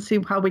again, and see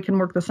how we can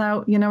work this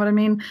out. You know what I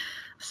mean?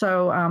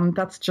 So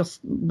that's just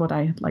what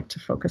I like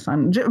to focus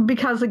on,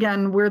 because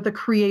again, we're the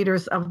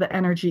creators of the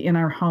energy in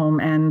our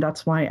home, and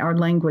that's why our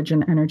language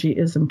and energy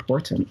is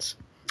important.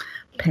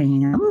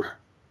 Pam?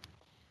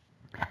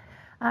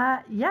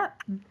 Yeah,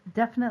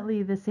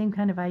 definitely the same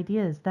kind of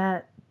ideas,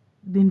 that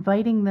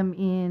inviting them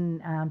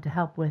in to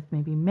help with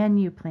maybe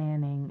menu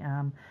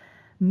planning,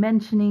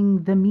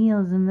 mentioning the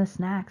meals and the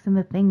snacks and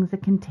the things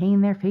that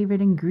contain their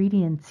favorite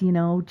ingredients,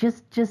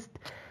 just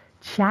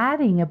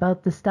chatting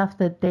about the stuff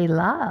that they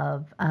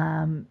love,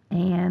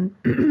 and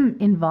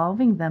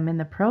involving them in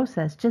the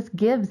process just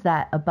gives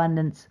that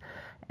abundance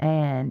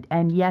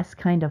and yes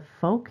kind of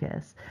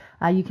focus.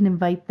 You can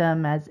invite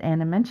them, as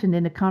Anna mentioned,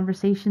 into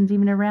conversations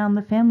even around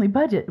the family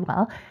budget.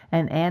 Well,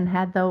 and Anne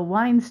had the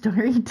wine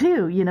story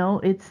too.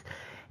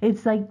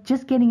 It's like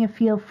just getting a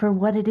feel for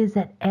what it is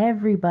that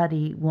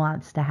everybody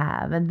wants to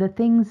have, and the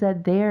things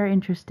that they're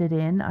interested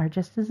in are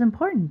just as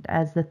important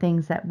as the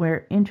things that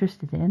we're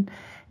interested in.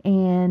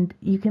 And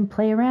you can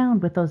play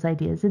around with those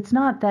ideas. It's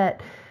not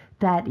that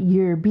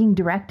you're being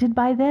directed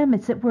by them.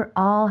 It's that we're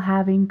all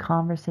having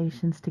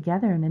conversations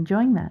together and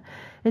enjoying that.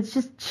 It's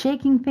just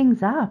shaking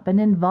things up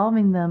and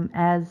involving them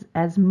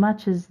as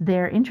much as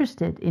they're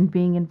interested in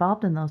being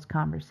involved in those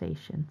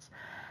conversations.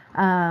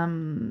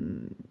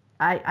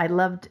 I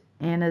loved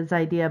Anna's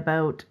idea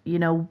about,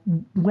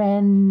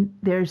 when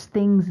there's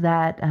things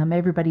that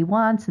everybody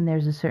wants and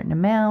there's a certain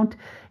amount,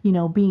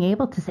 being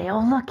able to say, oh,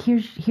 look,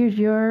 here's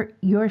your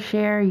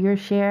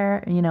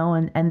share,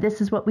 and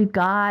this is what we've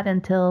got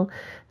until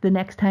the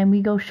next time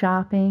we go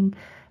shopping.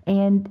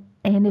 And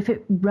if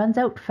it runs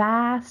out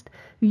fast,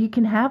 you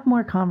can have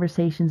more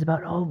conversations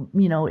about,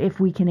 if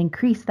we can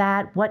increase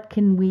that, what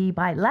can we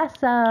buy less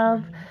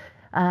of?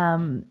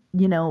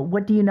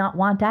 What do you not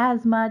want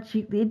as much?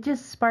 It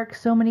just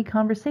sparks so many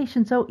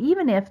conversations. So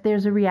even if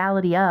there's a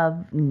reality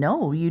of,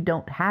 no, you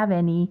don't have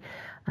any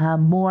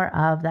more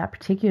of that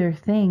particular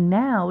thing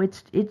now,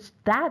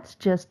 that's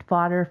just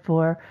fodder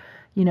for,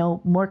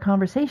 more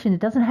conversation. It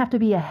doesn't have to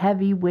be a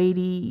heavy,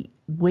 weighty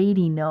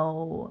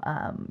no,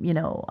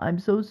 I'm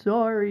so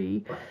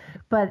sorry.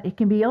 But it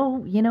can be,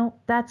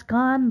 that's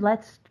gone.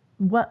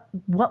 What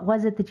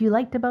was it that you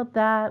liked about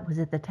that? Was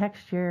it the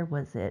texture?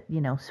 Was it,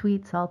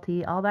 sweet,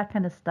 salty, all that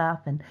kind of stuff,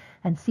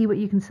 and see what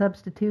you can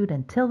substitute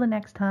until the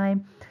next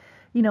time.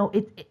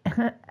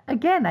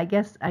 Again, I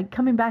guess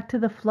coming back to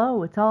the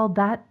flow, it's all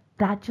that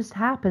just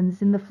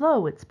happens in the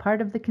flow. It's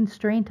part of the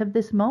constraint of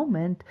this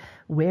moment.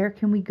 Where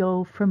can we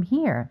go from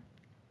here?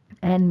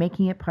 And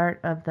making it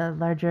part of the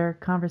larger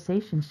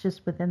conversations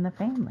just within the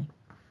family.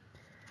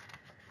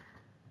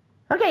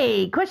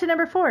 Okay, question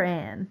number 4,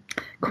 Anne.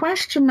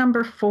 Question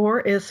number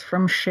 4 is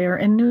from Cher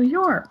in New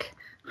York.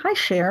 Hi,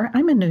 Cher.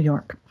 I'm in New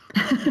York.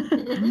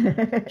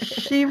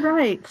 She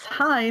writes,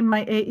 "Hi,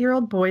 my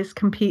 8-year-old boys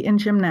compete in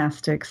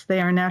gymnastics.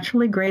 They are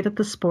naturally great at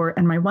the sport,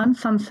 and my one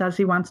son says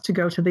he wants to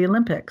go to the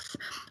Olympics.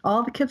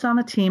 All the kids on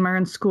the team are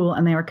in school,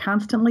 and they are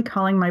constantly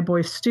calling my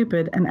boys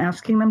stupid and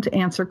asking them to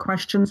answer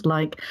questions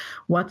like,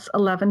 'What's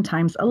 11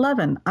 times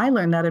 11? I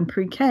learned that in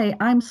pre-K.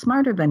 I'm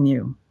smarter than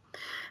you.'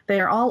 They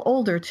are all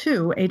older,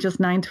 too, ages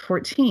 9 to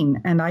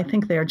 14, and I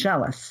think they are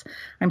jealous.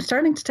 I'm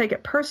starting to take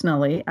it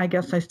personally. I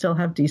guess I still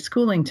have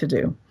deschooling to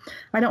do.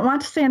 I don't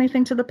want to say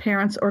anything to the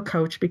parents or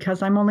coach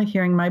because I'm only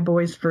hearing my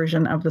boys'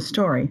 version of the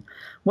story.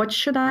 What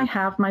should I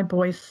have my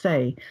boys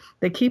say?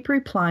 They keep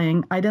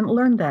replying, 'I didn't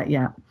learn that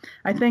yet.'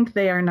 I think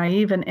they are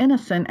naive and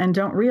innocent and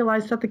don't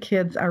realize that the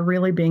kids are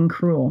really being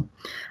cruel.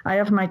 I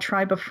have my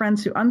tribe of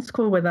friends who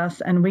unschool with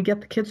us, and we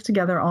get the kids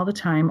together all the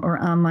time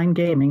or online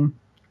gaming.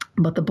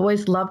 But the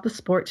boys love the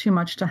sport too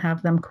much to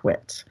have them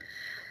quit."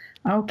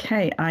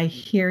 Okay, I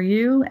hear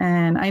you.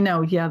 And I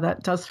know,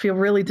 that does feel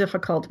really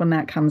difficult when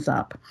that comes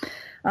up.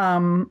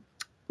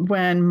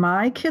 When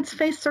my kids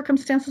face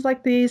circumstances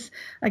like these,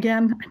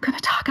 again, I'm going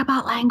to talk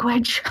about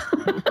language.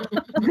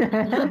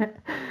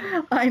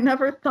 I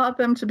never thought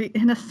them to be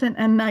innocent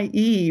and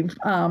naive.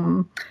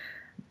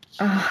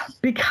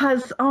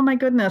 Because, oh my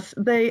goodness,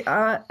 they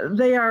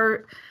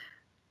are...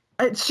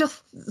 It's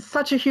just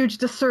such a huge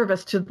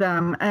disservice to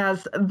them,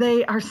 as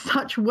they are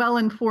such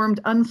well-informed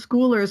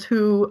unschoolers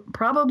who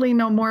probably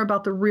know more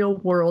about the real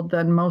world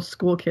than most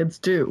school kids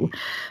do.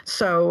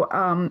 So,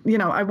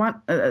 I want,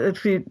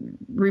 if you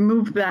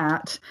remove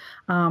that,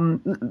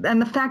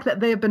 and the fact that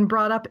they have been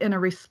brought up in a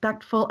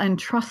respectful and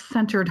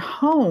trust-centered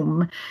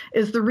home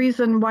is the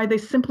reason why they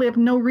simply have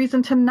no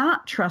reason to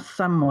not trust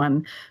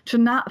someone, to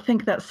not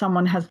think that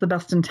someone has the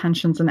best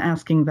intentions in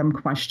asking them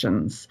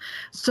questions.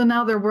 So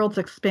now their worlds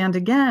expand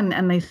again,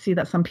 and they see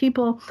that some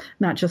people,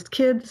 not just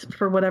kids,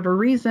 for whatever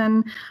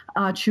reason,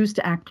 choose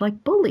to act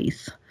like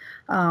bullies.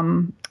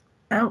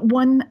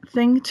 One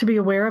thing to be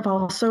aware of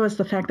also is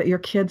the fact that your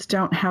kids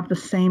don't have the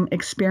same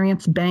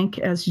experience bank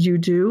as you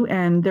do,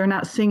 and they're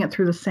not seeing it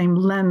through the same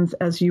lens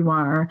as you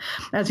are.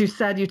 As you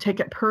said, you take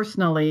it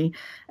personally,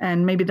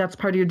 and maybe that's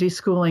part of your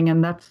deschooling,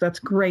 and that's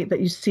great that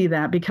you see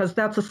that, because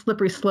that's a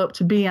slippery slope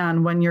to be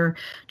on when your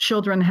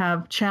children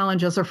have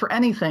challenges or for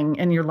anything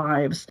in your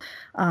lives.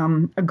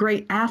 A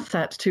great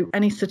asset to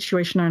any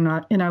situation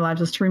in our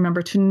lives is to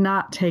remember to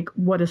not take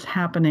what is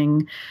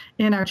happening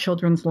in our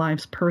children's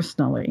lives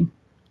personally.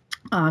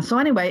 So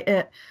anyway,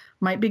 it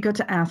might be good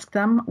to ask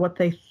them what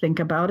they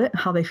think about it,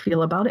 how they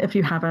feel about it, if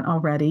you haven't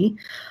already.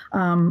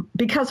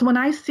 Because when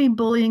I see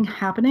bullying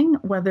happening,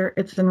 whether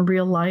it's in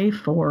real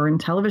life or in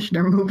television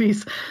or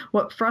movies,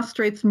 what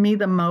frustrates me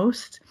the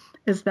most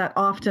is that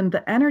often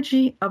the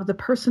energy of the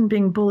person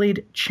being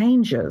bullied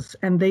changes,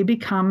 and they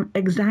become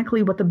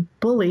exactly what the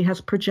bully has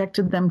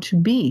projected them to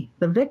be,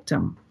 the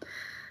victim.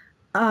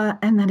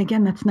 And then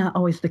again, that's not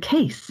always the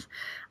case.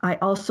 I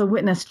also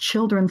witnessed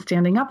children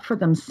standing up for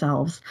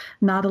themselves,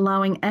 not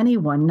allowing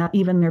anyone, not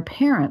even their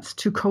parents,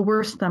 to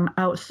coerce them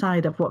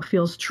outside of what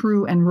feels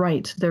true and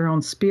right to their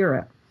own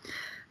spirit.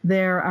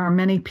 There are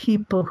many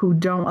people who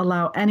don't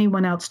allow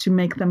anyone else to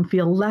make them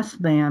feel less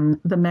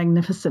than the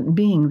magnificent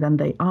being than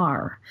they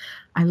are.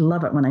 I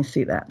love it when I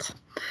see that.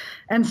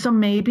 And so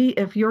maybe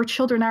if your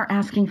children are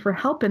asking for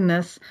help in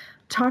this,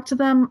 talk to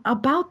them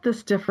about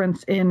this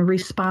difference in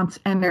response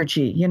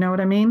energy. You know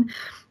what I mean?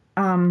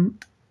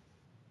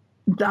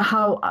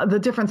 The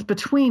difference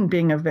between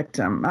being a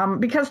victim,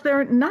 because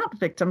they're not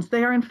victims.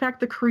 They are, in fact,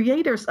 the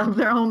creators of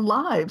their own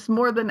lives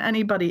more than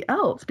anybody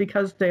else,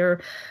 because they're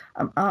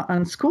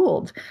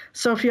unschooled.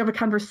 So if you have a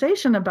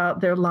conversation about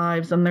their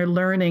lives and their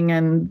learning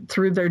and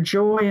through their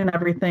joy and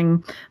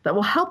everything, that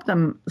will help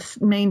them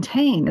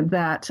maintain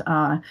that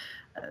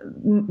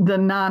the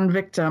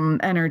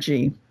non-victim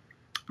energy.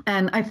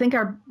 And I think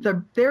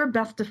their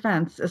best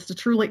defense is to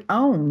truly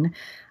own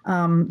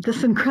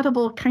this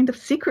incredible kind of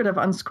secret of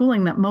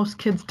unschooling that most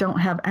kids don't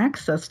have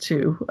access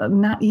to,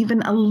 not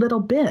even a little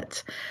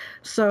bit.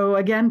 So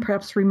again,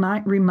 perhaps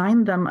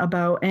remind them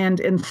about and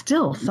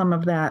instill some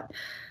of that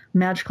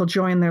magical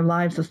joy in their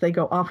lives as they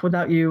go off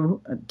without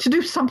you to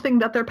do something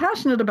that they're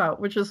passionate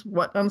about, which is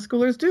what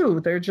unschoolers do,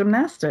 their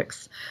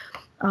gymnastics.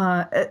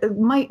 It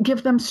might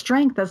give them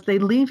strength as they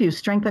leave you,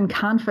 strength and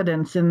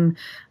confidence in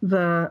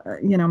the,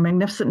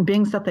 magnificent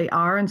beings that they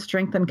are, and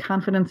strength and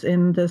confidence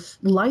in this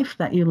life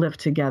that you live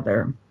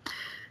together.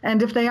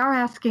 And if they are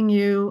asking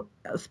you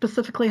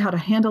specifically how to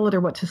handle it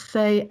or what to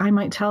say, I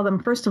might tell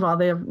them, first of all,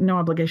 they have no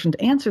obligation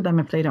to answer them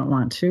if they don't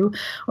want to.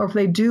 Or if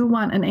they do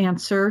want an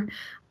answer,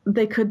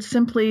 they could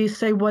simply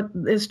say what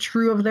is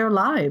true of their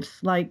lives.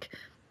 Like,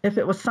 if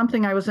it was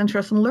something I was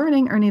interested in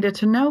learning or needed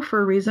to know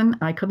for a reason,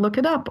 I could look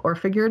it up or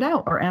figure it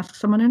out or ask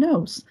someone who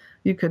knows.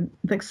 You could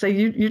say,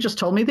 you just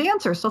told me the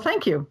answer, so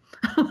thank you.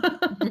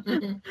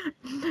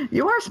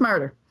 You are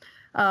smarter.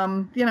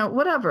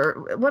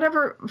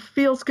 Whatever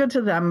feels good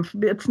to them.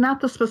 It's not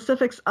the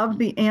specifics of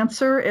the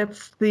answer.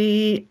 It's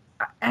the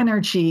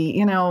energy,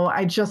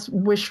 I just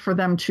wish for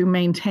them to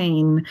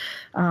maintain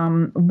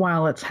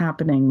while it's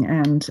happening.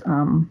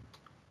 And,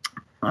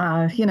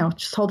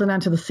 just holding on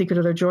to the secret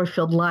of their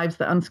joy-filled lives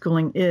that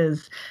unschooling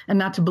is, and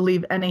not to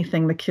believe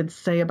anything the kids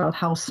say about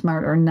how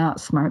smart or not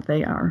smart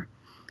they are.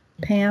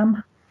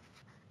 Pam?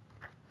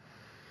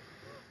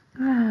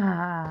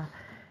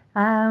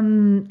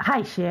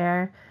 Hi,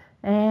 Cher.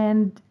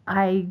 And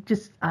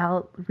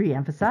I'll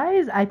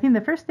reemphasize, I think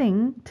the first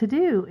thing to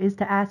do is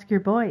to ask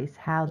your boys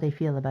how they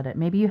feel about it.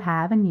 Maybe you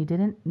have and you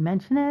didn't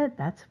mention it.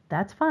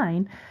 That's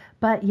fine.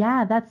 But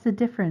yeah, that's the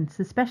difference,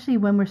 especially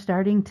when we're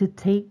starting to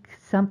take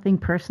something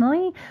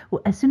personally.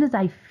 As soon as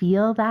I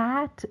feel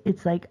that,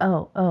 it's like,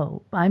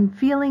 oh, I'm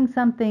feeling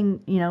something,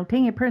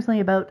 taking it personally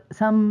about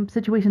some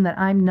situation that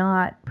I'm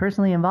not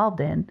personally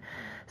involved in.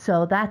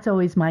 So that's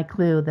always my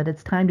clue that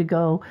it's time to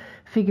go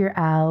figure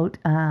out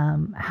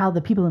how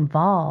the people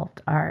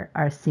involved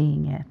are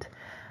seeing it.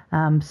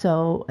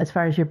 So as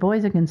far as your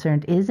boys are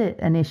concerned, is it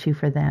an issue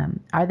for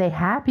them? Are they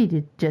happy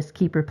to just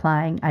keep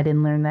replying, I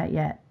didn't learn that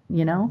yet,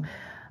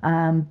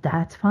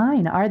 That's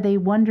fine. Are they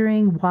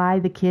wondering why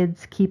the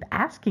kids keep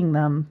asking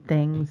them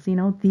things?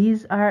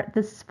 These are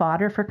the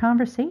fodder for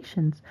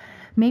conversations.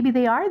 Maybe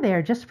they are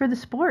there just for the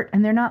sport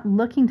and they're not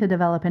looking to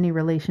develop any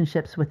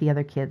relationships with the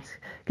other kids.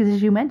 Because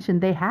as you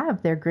mentioned, they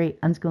have their great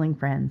unschooling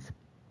friends.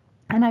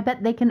 And I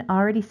bet they can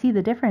already see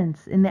the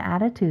difference in the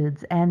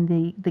attitudes and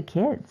the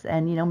kids.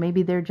 And,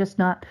 maybe they're just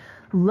not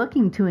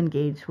looking to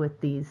engage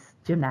with these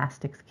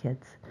gymnastics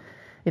kids.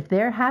 If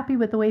they're happy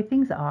with the way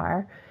things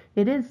are,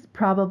 it is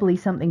probably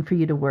something for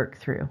you to work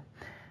through.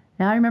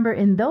 Now, I remember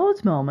in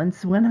those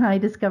moments when I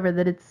discovered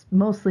that it's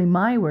mostly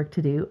my work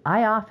to do,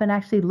 I often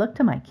actually look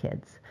to my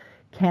kids.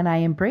 Can I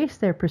embrace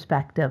their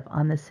perspective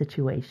on this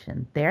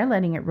situation? They're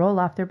letting it roll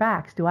off their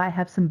backs. Do I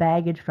have some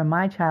baggage from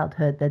my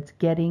childhood that's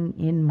getting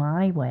in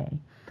my way?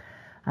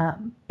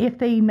 If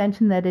they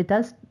mention that it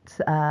does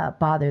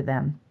bother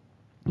them,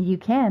 you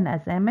can,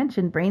 as I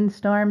mentioned,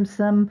 brainstorm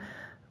some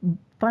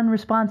fun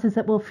responses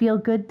that will feel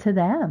good to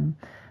them.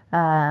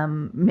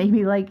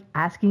 Maybe like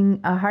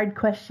asking a hard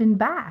question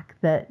back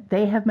that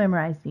they have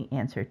memorized the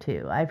answer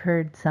to. I've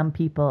heard some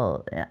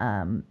people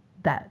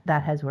that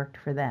has worked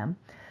for them.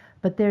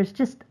 But there's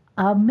just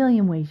a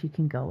million ways you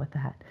can go with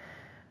that.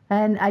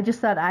 And I just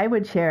thought I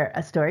would share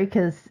a story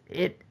because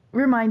it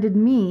reminded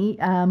me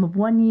of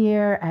one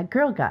year at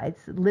Girl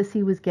Guides.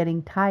 Lissy was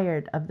getting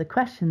tired of the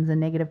questions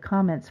and negative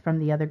comments from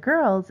the other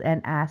girls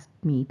and asked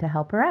me to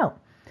help her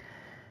out.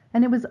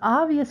 And it was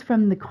obvious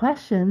from the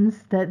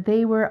questions that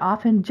they were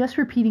often just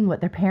repeating what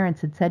their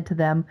parents had said to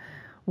them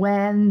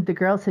when the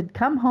girls had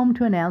come home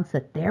to announce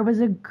that there was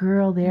a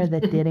girl there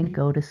that didn't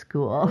go to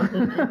school.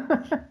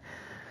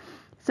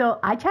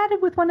 So I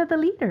chatted with one of the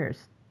leaders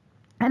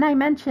and I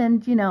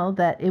mentioned,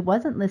 that it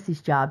wasn't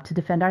Lissy's job to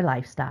defend our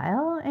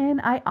lifestyle.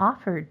 And I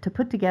offered to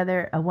put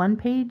together a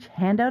one-page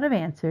handout of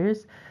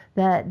answers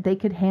that they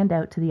could hand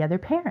out to the other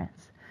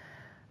parents.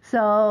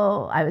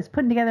 So I was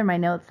putting together my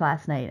notes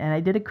last night and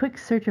I did a quick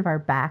search of our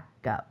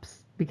backups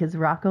because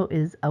Rocco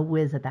is a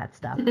whiz at that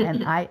stuff.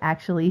 And I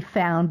actually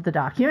found the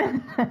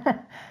document.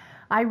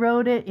 I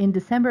wrote it in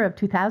December of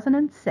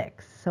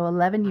 2006, so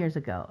 11 years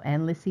ago,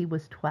 and Lissy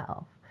was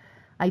 12.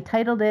 I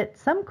titled it,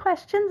 Some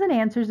Questions and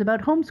Answers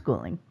About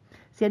Homeschooling.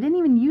 See, I didn't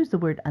even use the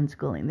word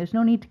unschooling. There's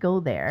no need to go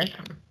there.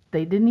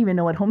 They didn't even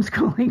know what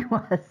homeschooling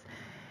was.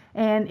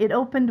 And it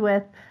opened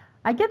with,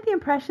 I get the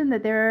impression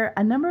that there are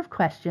a number of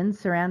questions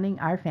surrounding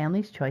our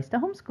family's choice to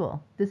homeschool.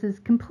 This is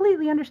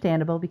completely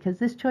understandable because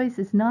this choice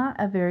is not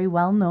a very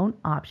well-known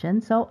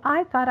option, so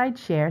I thought I'd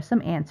share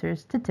some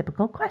answers to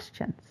typical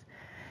questions.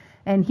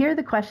 And here are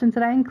the questions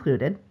that I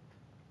included.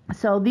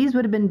 So these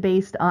would have been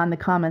based on the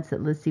comments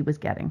that Lissy was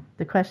getting.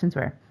 The questions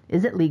were,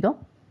 is it legal?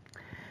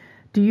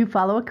 Do you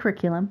follow a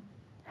curriculum?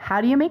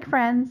 How do you make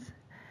friends?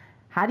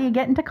 How do you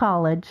get into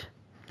college?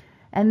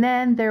 And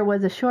then there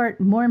was a short,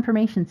 more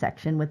information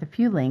section with a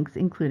few links,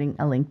 including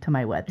a link to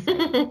my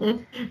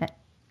website.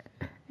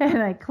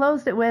 And I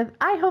closed it with,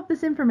 I hope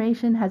this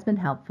information has been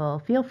helpful.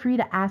 Feel free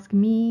to ask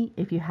me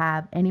if you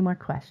have any more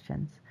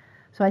questions.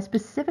 So I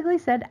specifically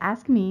said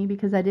ask me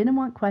because I didn't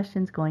want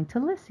questions going to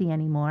Lissy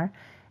anymore.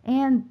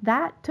 And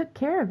that took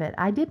care of it.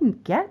 I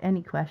didn't get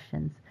any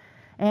questions.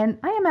 And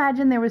I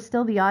imagine there was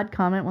still the odd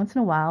comment once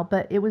in a while,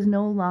 but it was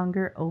no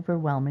longer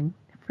overwhelming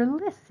for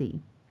Lissy.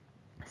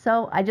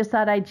 So I just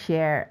thought I'd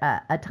share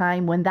a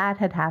time when that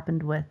had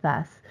happened with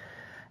us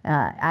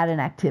at an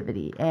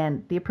activity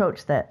and the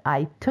approach that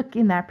I took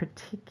in that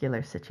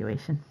particular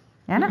situation.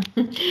 Anna?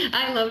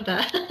 I love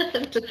that.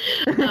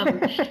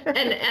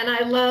 And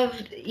I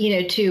love,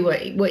 too,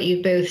 what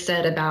you both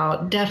said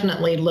about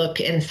definitely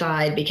look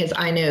inside, because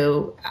I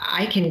know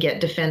I can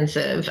get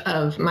defensive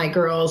of my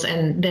girls.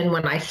 And then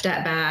when I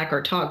step back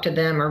or talk to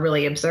them or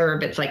really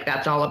observe, it's like,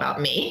 that's all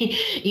about me.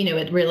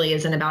 It really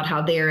isn't about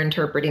how they're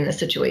interpreting the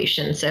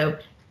situation. So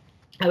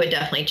I would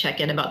definitely check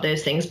in about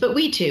those things. But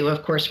we too,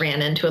 of course,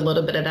 ran into a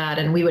little bit of that.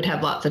 And we would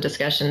have lots of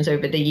discussions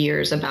over the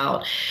years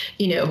about,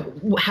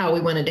 how we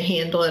wanted to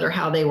handle it or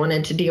how they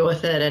wanted to deal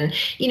with it. And,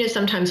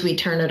 sometimes we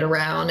turn it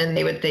around and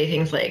they would say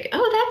things like,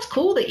 oh, that's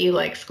cool that you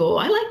like school.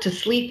 I like to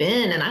sleep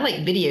in and I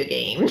like video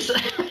games.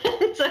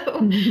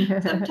 So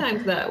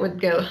sometimes that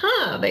would go,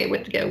 they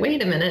would go,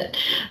 wait a minute.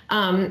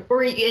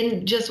 Or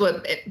in just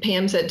what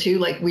Pam said too,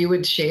 like we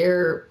would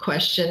share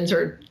questions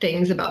or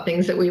things about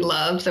things that we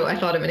love. So I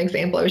thought of an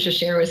example. I was just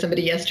sharing with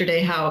somebody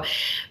yesterday how,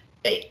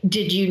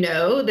 did you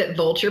know that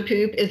vulture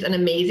poop is an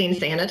amazing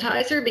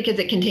sanitizer because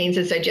it contains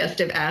a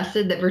digestive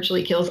acid that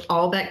virtually kills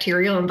all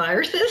bacteria and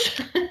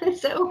viruses?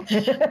 So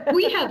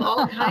we have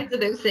all kinds of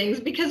those things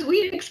because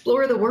we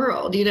explore the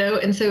world,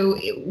 and so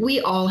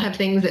we all have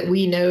things that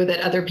we know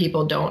that other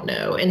people don't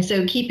know. And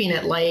so keeping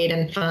it light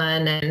and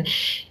fun and,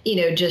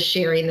 just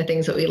sharing the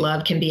things that we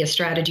love can be a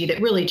strategy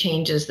that really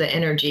changes the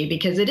energy,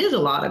 because it is a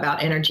lot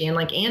about energy. And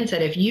like Ann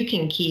said, if you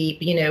can keep,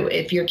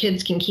 if your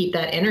kids can keep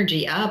that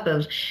energy up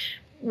of,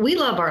 we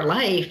love our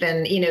life.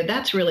 And,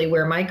 that's really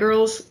where my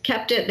girls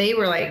kept it. They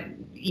were like,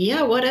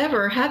 yeah,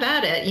 whatever, have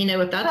at it.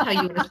 If that's how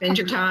you want to spend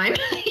your time,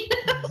 like,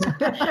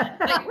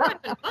 we're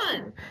having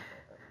fun.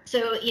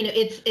 So,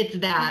 it's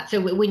that.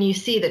 So when you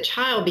see the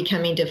child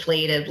becoming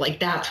deflated, like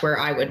that's where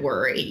I would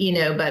worry,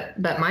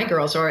 but my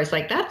girls are always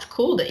like, that's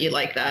cool that you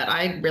like that.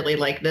 I really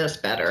like this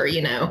better,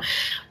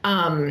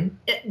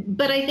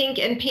 But I think,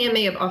 and Pam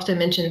may have also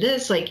mentioned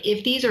this, like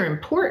if these are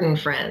important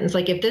friends,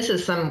 like if this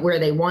is where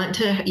they want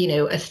to,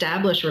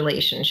 establish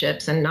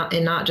relationships and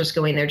not just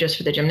going there just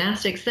for the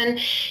gymnastics, then,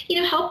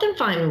 help them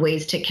find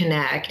ways to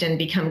connect and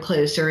become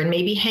closer and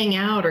maybe hang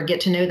out or get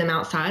to know them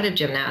outside of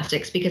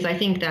gymnastics, because I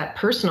think that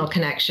personal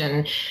connection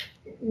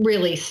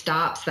really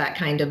stops that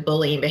kind of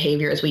bullying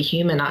behavior as we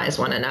humanize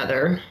one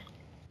another.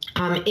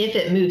 If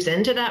it moves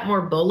into that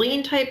more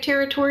bullying type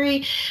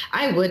territory,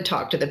 I would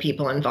talk to the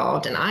people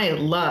involved. And I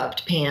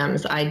loved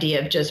Pam's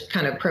idea of just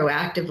kind of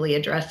proactively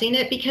addressing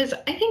it, because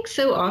I think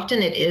so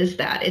often it is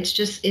that.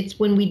 It's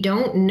when we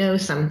don't know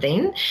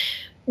something,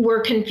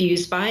 we're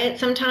confused by it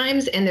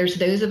sometimes. And there's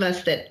those of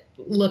us that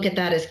look at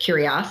that as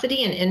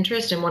curiosity and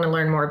interest and want to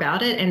learn more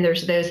about it. And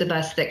there's those of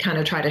us that kind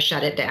of try to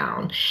shut it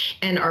down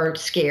and are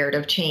scared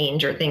of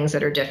change or things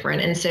that are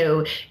different. And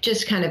so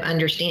just kind of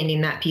understanding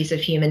that piece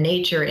of human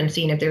nature and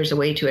seeing if there's a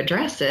way to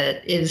address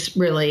it is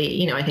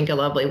really, I think a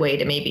lovely way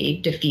to maybe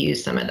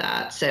diffuse some of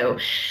that. So,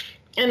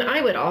 and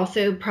I would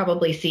also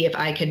probably see if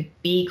I could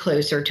be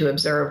closer to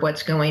observe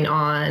what's going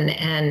on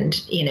and,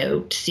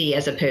 see,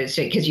 as opposed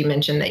to, because you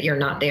mentioned that you're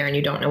not there and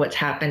you don't know what's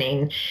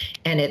happening.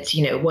 And it's,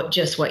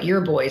 what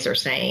your boys are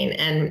saying.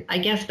 And I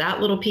guess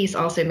that little piece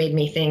also made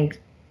me think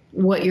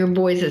what your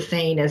boys is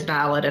saying is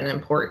valid and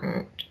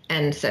important.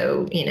 And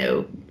so,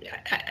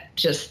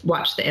 just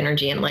watch the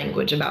energy and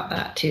language about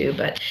that too.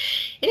 But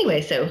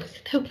anyway, so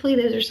hopefully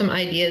those are some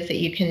ideas that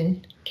you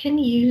can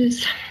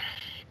use.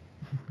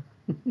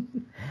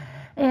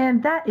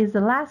 And that is the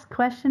last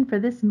question for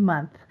this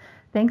month.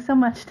 Thanks so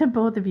much to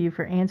both of you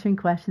for answering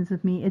questions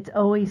with me. It's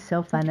always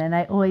so fun, and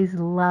I always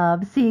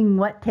love seeing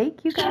what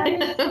take you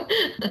guys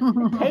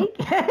take.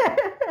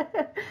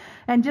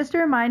 And just a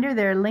reminder,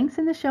 there are links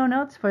in the show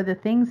notes for the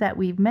things that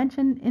we've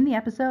mentioned in the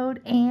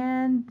episode,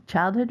 and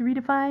Childhood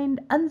Redefined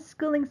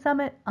Unschooling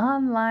Summit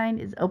online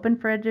is open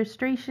for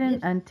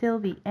registration until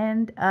the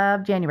end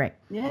of January.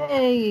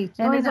 Yay!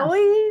 And as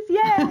always,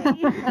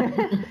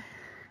 yay!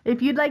 If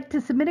you'd like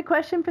to submit a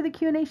question for the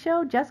Q&A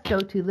show, just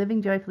go to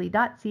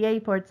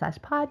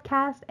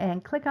livingjoyfully.ca/podcast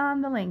and click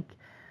on the link.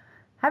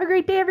 Have a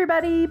great day,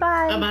 everybody.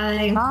 Bye.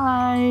 Bye-bye.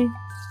 Bye.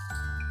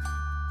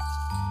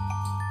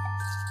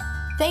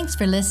 Thanks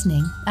for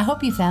listening. I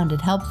hope you found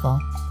it helpful.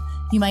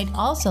 You might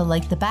also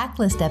like the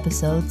backlist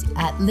episodes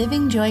at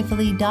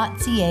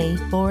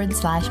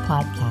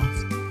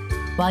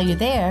livingjoyfully.ca/podcast. While you're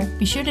there,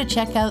 be sure to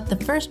check out the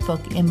first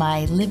book in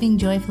my Living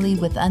Joyfully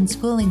with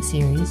Unschooling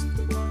series,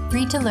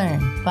 Free to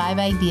Learn, 5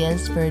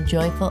 Ideas for a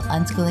Joyful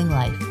Unschooling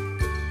Life.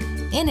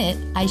 In it,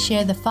 I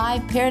share the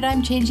 5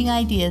 paradigm-changing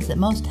ideas that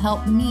most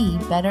help me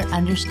better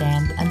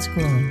understand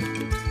unschooling.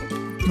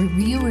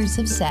 Reviewers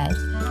have said,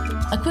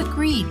 a quick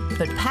read,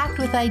 but packed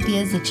with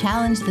ideas that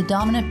challenge the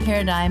dominant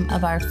paradigm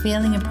of our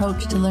failing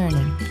approach to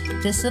learning,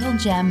 this little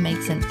gem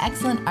makes an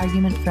excellent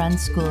argument for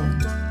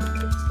unschooling.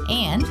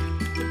 And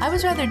I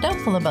was rather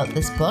doubtful about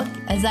this book,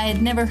 as I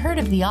had never heard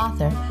of the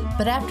author,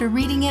 but after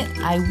reading it,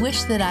 I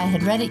wish that I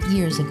had read it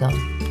years ago.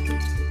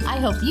 I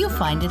hope you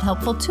find it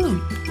helpful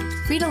too.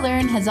 Free to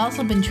Learn has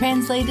also been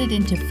translated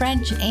into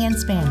French and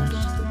Spanish.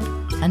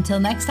 Until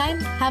next time,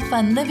 have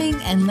fun living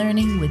and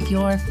learning with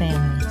your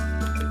family.